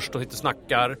poddigt först. De sitter och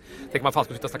snackar. Tänker man fast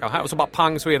ska sitta och snacka här. Och så bara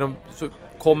pang så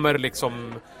kommer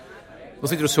liksom... De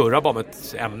sitter och surrar bara med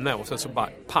ett ämne och sen så bara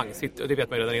pang, och det vet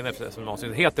man ju redan innan efter det som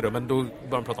avsnittet heter det, men då börjar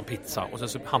de prata om pizza och sen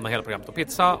så hamnar hela programmet om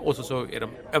pizza och så är de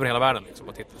över hela världen liksom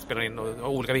och spelar in och har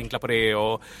olika vinklar på det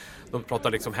och de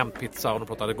pratar liksom hämtpizza och de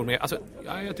pratar gourmet. Alltså,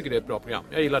 jag tycker det är ett bra program.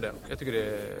 Jag gillar det. Jag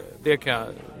tycker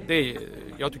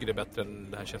jag tycker det är bättre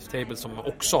än det här Chef's Table som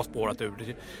också har spårat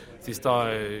ur. Sista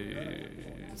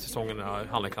säsongen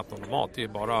handlar knappt om mat. Det är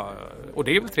bara... Och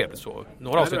det är väl trevligt så.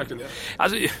 Några avsnitt.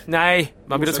 Alltså, nej,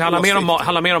 man vill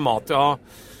handla mer om mat. Ja.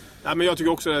 Nej, men jag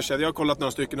tycker också det. Jag har kollat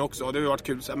några stycken också och det har varit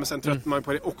kul. Men sen tröttnar man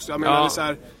på det också. Jag menar, det är så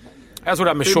här... Jag tror det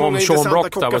här med Sean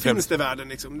Brock där var finns det i världen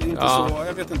liksom. Det är inte så,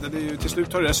 jag vet inte, det är ju, till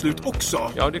slut tar det slut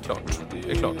också. Ja, det är klart.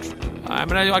 Det är klart. Nej,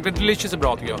 men Ugly Delicious är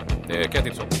bra tycker jag. Det kan jag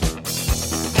tipsa om.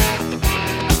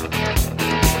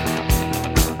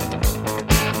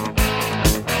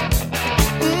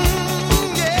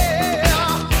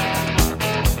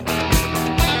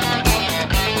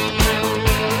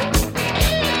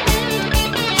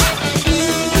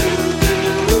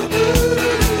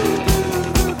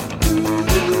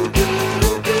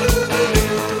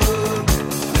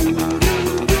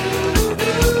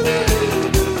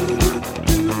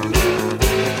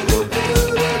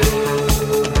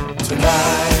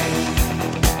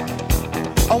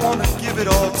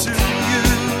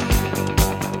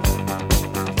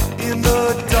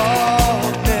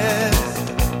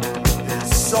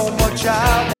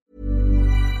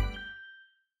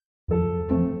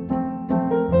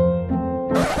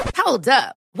 Hold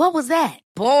up. What was that?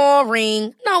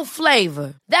 Boring. No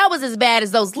flavor. That was as bad as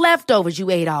those leftovers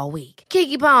you ate all week.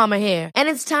 Keke Palmer here. And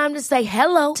it's time to say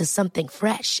hello to something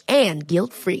fresh and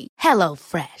guilt-free. Hello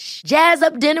Fresh. Jazz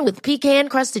up dinner with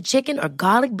pecan-crusted chicken or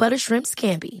garlic butter shrimp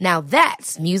scampi. Now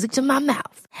that's music to my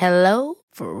mouth. Hello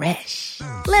Fresh.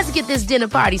 Let's get this dinner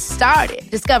party started.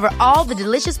 Discover all the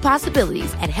delicious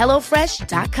possibilities at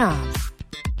hellofresh.com.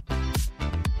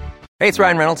 Hey, it's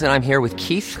Ryan Reynolds, and I'm here with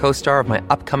Keith, co-star of my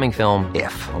upcoming film,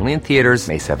 If, only in theaters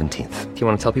May 17th. Do you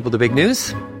want to tell people the big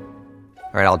news?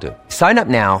 All right, I'll do it. Sign up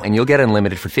now and you'll get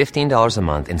unlimited for $15 a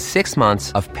month and 6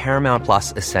 months of Paramount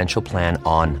Plus Essential Plan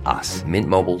on us.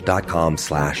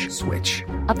 MintMobile.com/switch.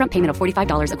 Upfront payment of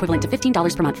 $45 equivalent to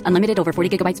 $15 per month. Unlimited over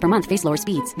 40 gigabytes per month. Face lower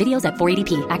speeds. Videos at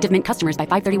 480p. Active Mint customers by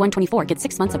 531.24 get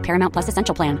 6 months of Paramount Plus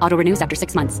Essential Plan. Auto renews after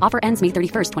 6 months. Offer ends May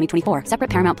 31st, 2024. Separate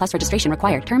Paramount Plus registration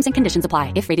required. Terms and conditions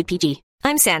apply if rated PG.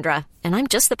 I'm Sandra, and I'm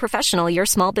just the professional your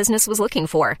small business was looking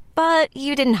for. But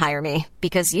you didn't hire me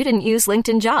because you didn't use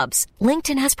LinkedIn Jobs.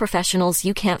 LinkedIn has professionals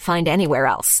you can't find anywhere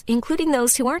else, including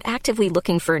those who aren't actively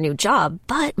looking for a new job,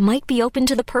 but might be open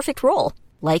to the perfect role,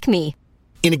 like me.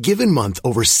 In a given month,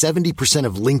 over 70%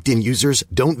 of LinkedIn users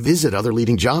don't visit other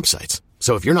leading job sites.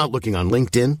 So if you're not looking on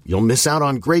LinkedIn, you'll miss out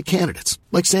on great candidates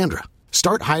like Sandra.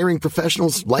 Start hiring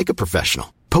professionals like a professional.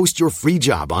 Post your free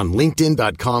job on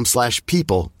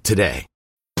linkedin.com/people today.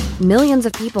 Millions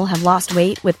of people have lost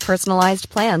weight with personalized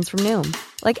plans from Noom.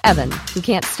 Like Evan, who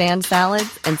can't stand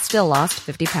salads and still lost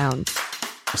 50 pounds.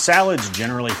 Salads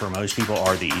generally for most people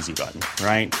are the easy button,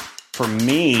 right? For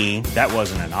me, that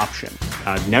wasn't an option.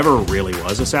 I never really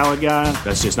was a salad guy.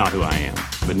 That's just not who I am.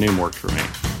 But Noom worked for me.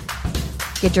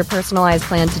 Get your personalized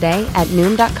plan today at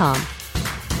Noom.com.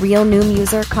 Real Noom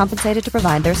user compensated to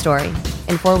provide their story.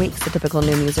 In 4 weeks, the typical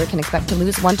Noom user can expect to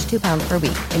lose 1 to 2 pounds per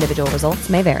week. Individual results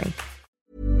may vary.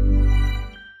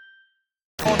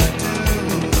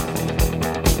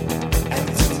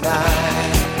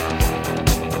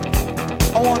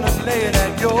 I wanna lay it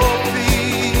at your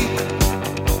feet,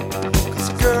 'cause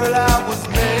girl I was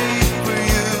made for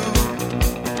you,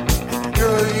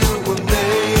 girl you were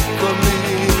made for me.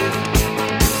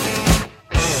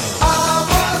 I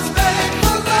was made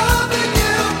for loving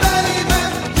you, baby,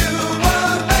 you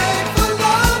were made for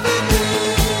loving me,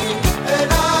 and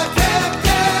I can't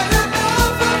get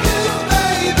enough of you,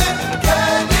 baby,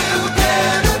 can you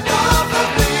get enough of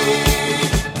me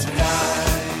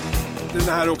tonight? Den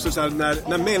här också så här,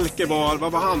 när Melker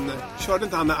vad var han? Körde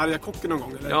inte han med arga kocken någon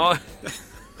gång eller? Ja.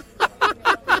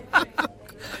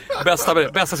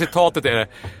 bästa citatet är det.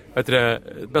 Vet du det?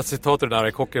 Bästa citatet där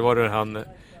arga kocken var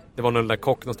det var någon där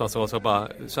kock någonstans och så bara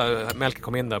så Melker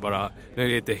kom in där bara. Nu är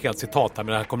det inte helt citat här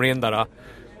men han kommer in där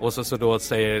och så då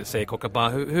säger kocken bara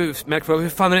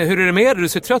Melker, hur är det med dig? Du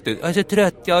ser trött ut. Jag är så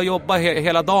trött. Jag jobbar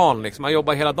hela dagen liksom. Jag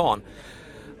jobbar hela dagen.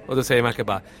 Och då säger Melker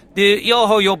bara jag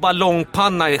har jobbat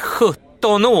långpanna i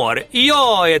 17 år.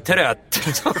 Jag är trött.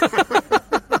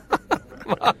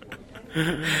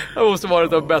 Det måste vara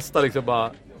det bästa liksom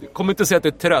bara. Kom inte säga att du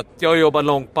är trött. Jag har jobbat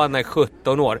långpanna i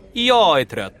 17 år. Jag är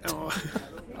trött.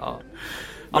 Ja.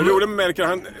 Men roligt med Melker,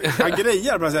 han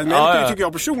grejer på sätt. Melker tycker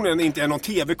jag personligen inte är någon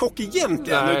tv-kock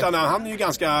egentligen. Nej. Utan han är ju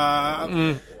ganska...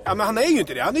 Ja, men han är ju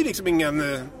inte det. Han är liksom ingen...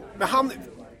 Men han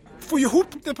får ju ihop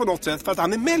det på något sätt för att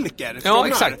han är Melker. Ja,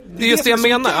 exakt. Det är just det jag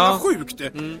menar. Det är sjukt.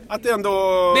 Att det ändå...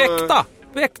 Det är äkta.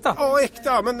 Äkta. Ja,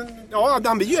 äkta. Men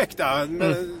han blir ju äkta.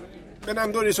 Men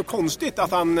ändå är det så konstigt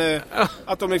att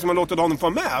att de liksom har låtit honom få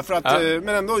med. För att,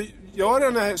 men ändå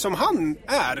gör den som han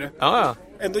är. Ja.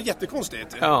 Ändå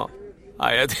jättekonstigt. Ja.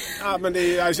 Ja, men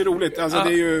det är så roligt. Alltså,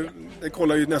 det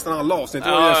kollar ju nästan alla avsnitt.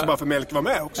 Det var ju bara för Melker var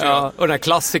med också. Ja, och den här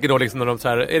klassiken då liksom när de så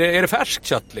här, är det färskt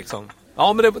kött liksom?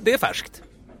 Ja, men det är färskt.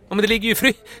 Ja, men det ligger ju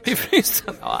i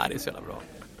frysen. Ja, det är så jävla bra.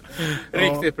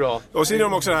 Riktigt bra. Och så är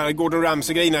de också den här Gordon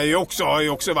Ramsay-grejen har ju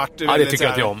också varit... Ja, det tycker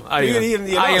jag inte om. Jag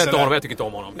tycker inte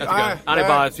om honom. Han är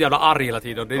bara så jävla arg hela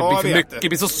tiden. Det blir för mycket, det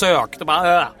blir så sökt.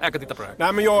 Jag kan titta på det här.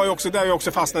 Nej, men jag är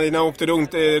också fastnat i när jag åkte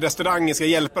runt restaurangen ska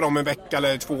hjälpa dem en vecka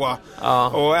eller 2. Ja.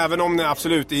 Och även om det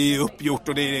absolut är uppgjort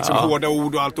och det är liksom hårda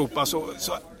ord och alltihopa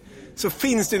så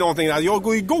finns det någonting där. Jag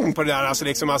går igång på det där. Alltså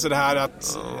det här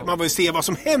att man vill se vad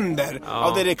som händer.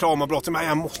 Ja, det är reklamavbrott.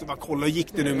 Jag måste bara kolla, hur gick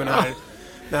det nu med den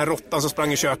här råttan som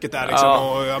sprang i köket där liksom,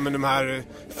 och men de här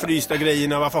frysta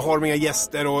grejerna, varför har de inga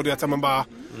gäster och det man bara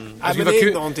men det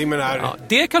är någonting med det här. Ja,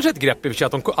 det är kanske ett grepp i och för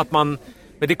sig att man,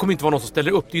 men det kommer inte vara någon som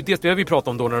ställer upp. Det är ju det vi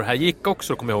pratade om då när det här gick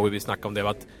också, kommer jag ihåg vi snackade om det,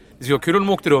 att det skulle vara kul om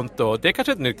de åkte runt och det är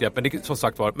kanske ett nytt grepp, men det som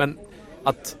sagt var, men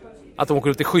att de åker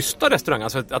ut till schyssta restauranger,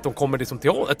 alltså att de kommer liksom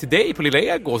till dig på Lilla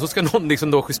Ego, och så ska någon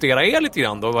liksom då justera lite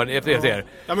grann då efter.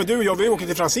 Ja, men du och jag, vi åker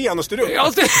till Franzén och styr upp.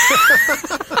 Ja,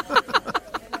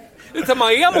 Lite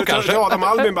emo kanske? Ja, Adam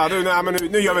Albin bara,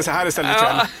 nu gör vi så här istället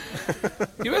ikväll.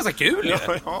 Det var så kul.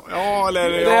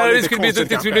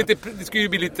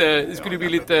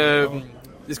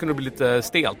 Det skulle bli lite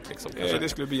stelt liksom. Det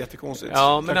skulle bli jättekonstigt.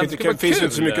 Ja, men det finns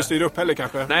inte så mycket att styra upp heller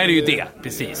kanske. Nej, det är ju det.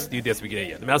 Precis, det är ju det som är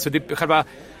grejen. Men alltså det själva...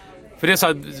 För det är så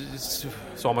här,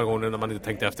 sa man gånger när man inte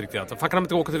tänkte efter riktigt. Fan, kan de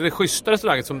inte åka till det schyssta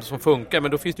restauranget som funkar?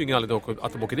 Men då finns det ju ingen anledning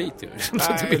att de åker dit. Nej,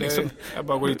 så det blir liksom... jag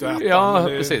bara går dit och äter. Ja,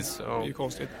 precis. Ja. Det är ju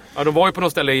konstigt. Ja, de var ju på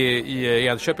något ställe i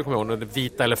Enköping, kommer jag ihåg, den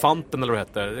vita elefanten eller vad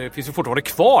det heter. Det finns ju fortfarande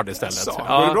kvar det stället. Så,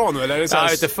 går det bra nu eller? Är det så här...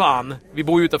 Jag vet inte fan. Vi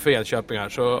bor ju utanför Enköping här,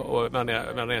 så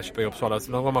mellan Enköping och Uppsala.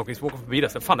 Så någon gång man kan åka förbi det.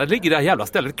 Så fan, det ligger det här jävla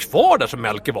stället kvar där som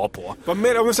Melke var på.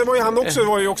 Men sen var ju han också,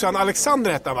 var ju också han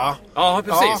Alexander hette, va? Ja,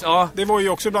 precis. Ja. Det var ju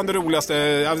också bland det roligaste.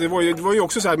 Det var ju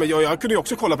också så här, men jag kunde ju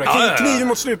också kolla på det. Kniven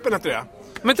mot strupen hette det.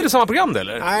 Men inte det samma program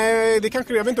eller? Nej, det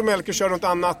kanske, jag vet inte om Melker kör något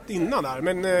annat innan där.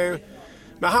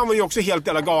 Men han var ju också helt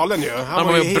jävla galen ju. Han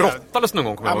var ju brottades någon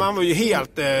gång, kommer jag ihåg. Han var ju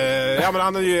helt...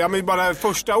 han hade ju bara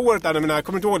första året där, jag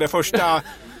kommer inte ihåg det första...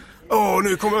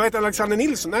 nu kommer jag, Alexander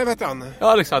Nilsson. Nej, vet han?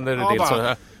 Ja, Alexander Nilsson.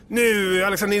 Bara, nu,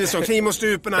 Alexander Nilsson, kniv mot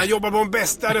strupen. Han jobbar på de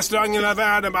bästa restaurangerna i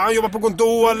världen. Han jobbar på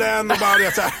Gondolen och bara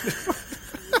det så här...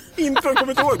 Intron,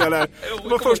 kommer inte ihåg det eller? Det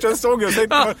var första en sång och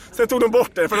sen tog de bort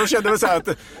det. För de kände väl så här att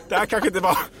det här kanske inte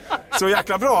var så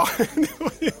jäkla bra.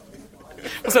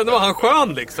 Och sen var han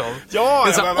skön liksom. Ja,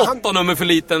 det är så 8 nummer för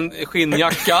liten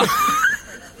skinnjacka.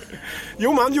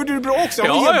 Jo, men han gjorde det bra också.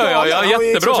 Ja,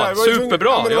 jättebra.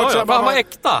 Superbra. Han var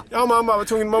äkta. Ja, man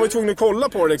var tvungen att kolla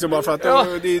på det liksom, bara för att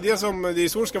det är det som det är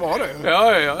så det ska vara.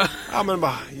 Ja. Ja, men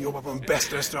bara jobba på den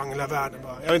bästa restaurangen i hela världen.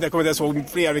 Jag vet inte, jag kommer inte ihåg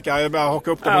fler vilka, jag bara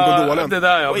hakade upp dem på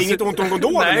Gondolen. Och inget ont om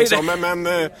Gondolen liksom, men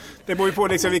det beror ju på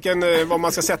liksom vad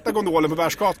man ska sätta Gondolen på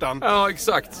världskartan. Ja,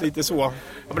 exakt. Lite så. Ja,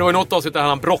 men det var ju något avsnitt där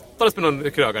han brottades med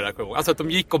någon krögare. Alltså att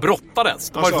de gick och brottades.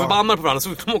 De var ju förbannade på varandra. Så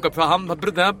de åka för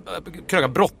den här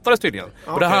krögaren brottades tydligen.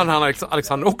 Och det här har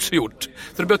Alexander också gjort.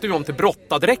 Så då bytte vi om till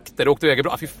brottadräkter och åkte iväg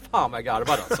bra. Fy fan vad jag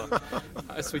garvar alltså.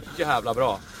 Det är så jävla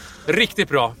bra. Riktigt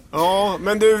bra. Ja,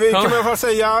 men du, vi kan man bara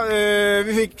säga,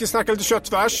 vi fick snacka lite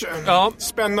köttfärs. Ja.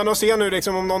 Spännande att se nu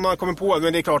liksom, om någon har kommit på det,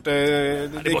 men det är klart det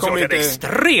måste vara en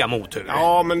extrem otur.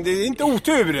 Ja, men det är inte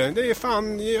otur. Det är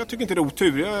fan, jag tycker inte det är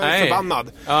otur. Jag är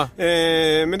förbannad. Ja.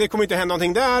 Men det kommer inte hända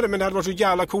någonting där, men det hade varit så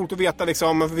jävla coolt att veta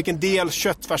liksom, vilken del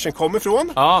köttfärsen kommer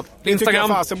ifrån. Ja, Instagram.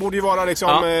 Det fast, det borde ju vara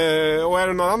liksom, och är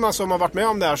det någon annan som har varit med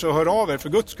om det här så hör av er för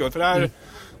guds skull. För det här...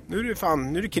 Nu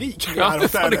är det krig. Ja,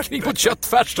 det är krig mot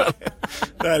köttfärsen.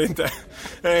 Det är det inte.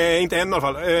 Inte än i alla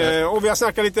fall. Och vi har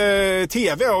snackat lite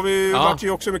tv och vi vart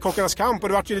ju också med Kockarnas kamp och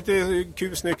det vart ju lite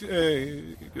kusnyggt.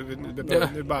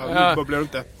 Nu bubblar det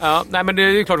inte. Ja, nej men det är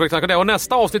ju klart att vi snackar det. Och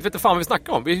nästa avsnitt vet du fan vad vi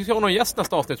snackar om. Vi ska ha någon gäst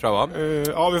nästa avsnitt tror jag va?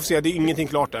 Ja, vi får se. Det är ingenting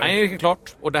klart där. Nej, det är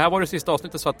klart. Och det här var det sista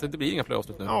avsnittet så att det blir inga fler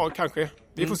avsnitt nu. Ja, kanske.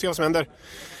 Vi får se vad som händer.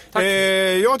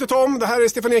 Jag heter Tom, det här är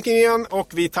Stefan Eking igen och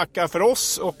vi tackar för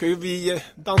oss och vi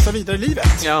dansar vidare i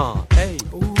livet. Ja, hej.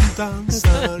 Och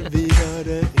dansar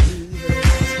vidare i livet.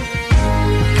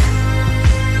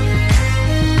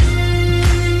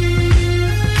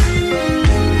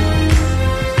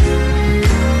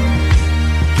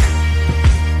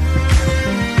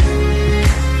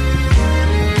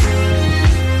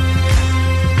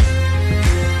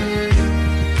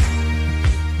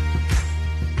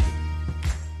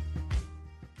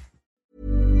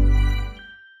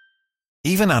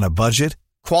 Even on a budget,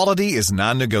 quality is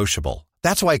non-negotiable.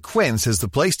 That's why Quince is the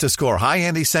place to score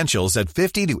high-end essentials at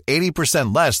 50 to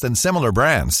 80% less than similar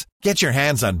brands. Get your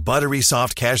hands on buttery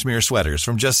soft cashmere sweaters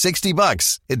from just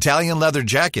 $60, Italian leather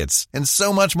jackets, and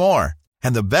so much more.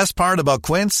 And the best part about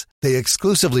Quince, they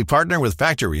exclusively partner with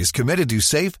factories committed to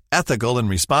safe, ethical, and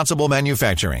responsible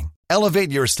manufacturing.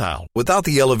 Elevate your style without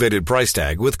the elevated price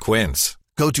tag with Quince.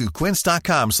 Go to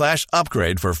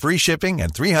quince.com/upgrade for free shipping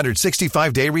and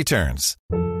 365-day returns.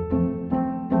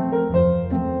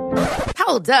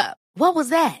 Hold up. What was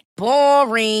that?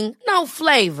 Boring. No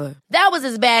flavor. That was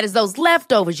as bad as those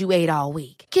leftovers you ate all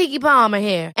week. Keke Palmer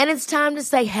here, and it's time to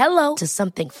say hello to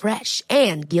something fresh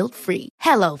and guilt-free.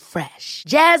 Hello Fresh.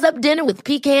 Jazz up dinner with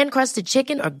pecan-crusted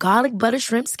chicken or garlic butter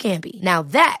shrimp scampi. Now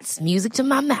that's music to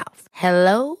my mouth.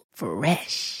 Hello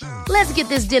Fresh. Let's get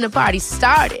this dinner party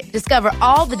started. Discover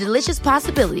all the delicious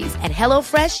possibilities at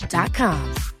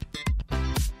hellofresh.com.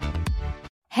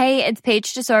 Hey, it's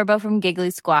Paige DeSorbo from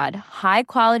Giggly Squad. High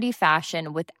quality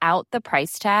fashion without the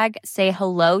price tag. Say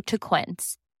hello to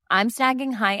Quince. I'm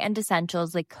snagging high-end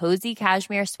essentials like cozy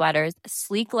cashmere sweaters,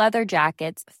 sleek leather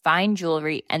jackets, fine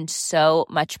jewelry, and so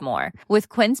much more. With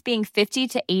Quince being 50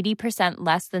 to 80%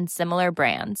 less than similar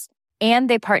brands. And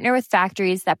they partner with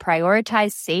factories that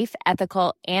prioritize safe,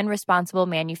 ethical, and responsible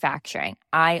manufacturing.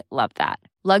 I love that.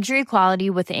 Luxury quality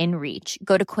within reach.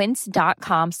 Go to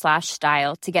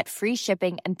quince.com/style to get free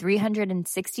shipping and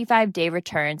 365-day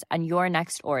returns on your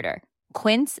next order.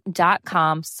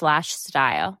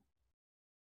 Quince.com/style.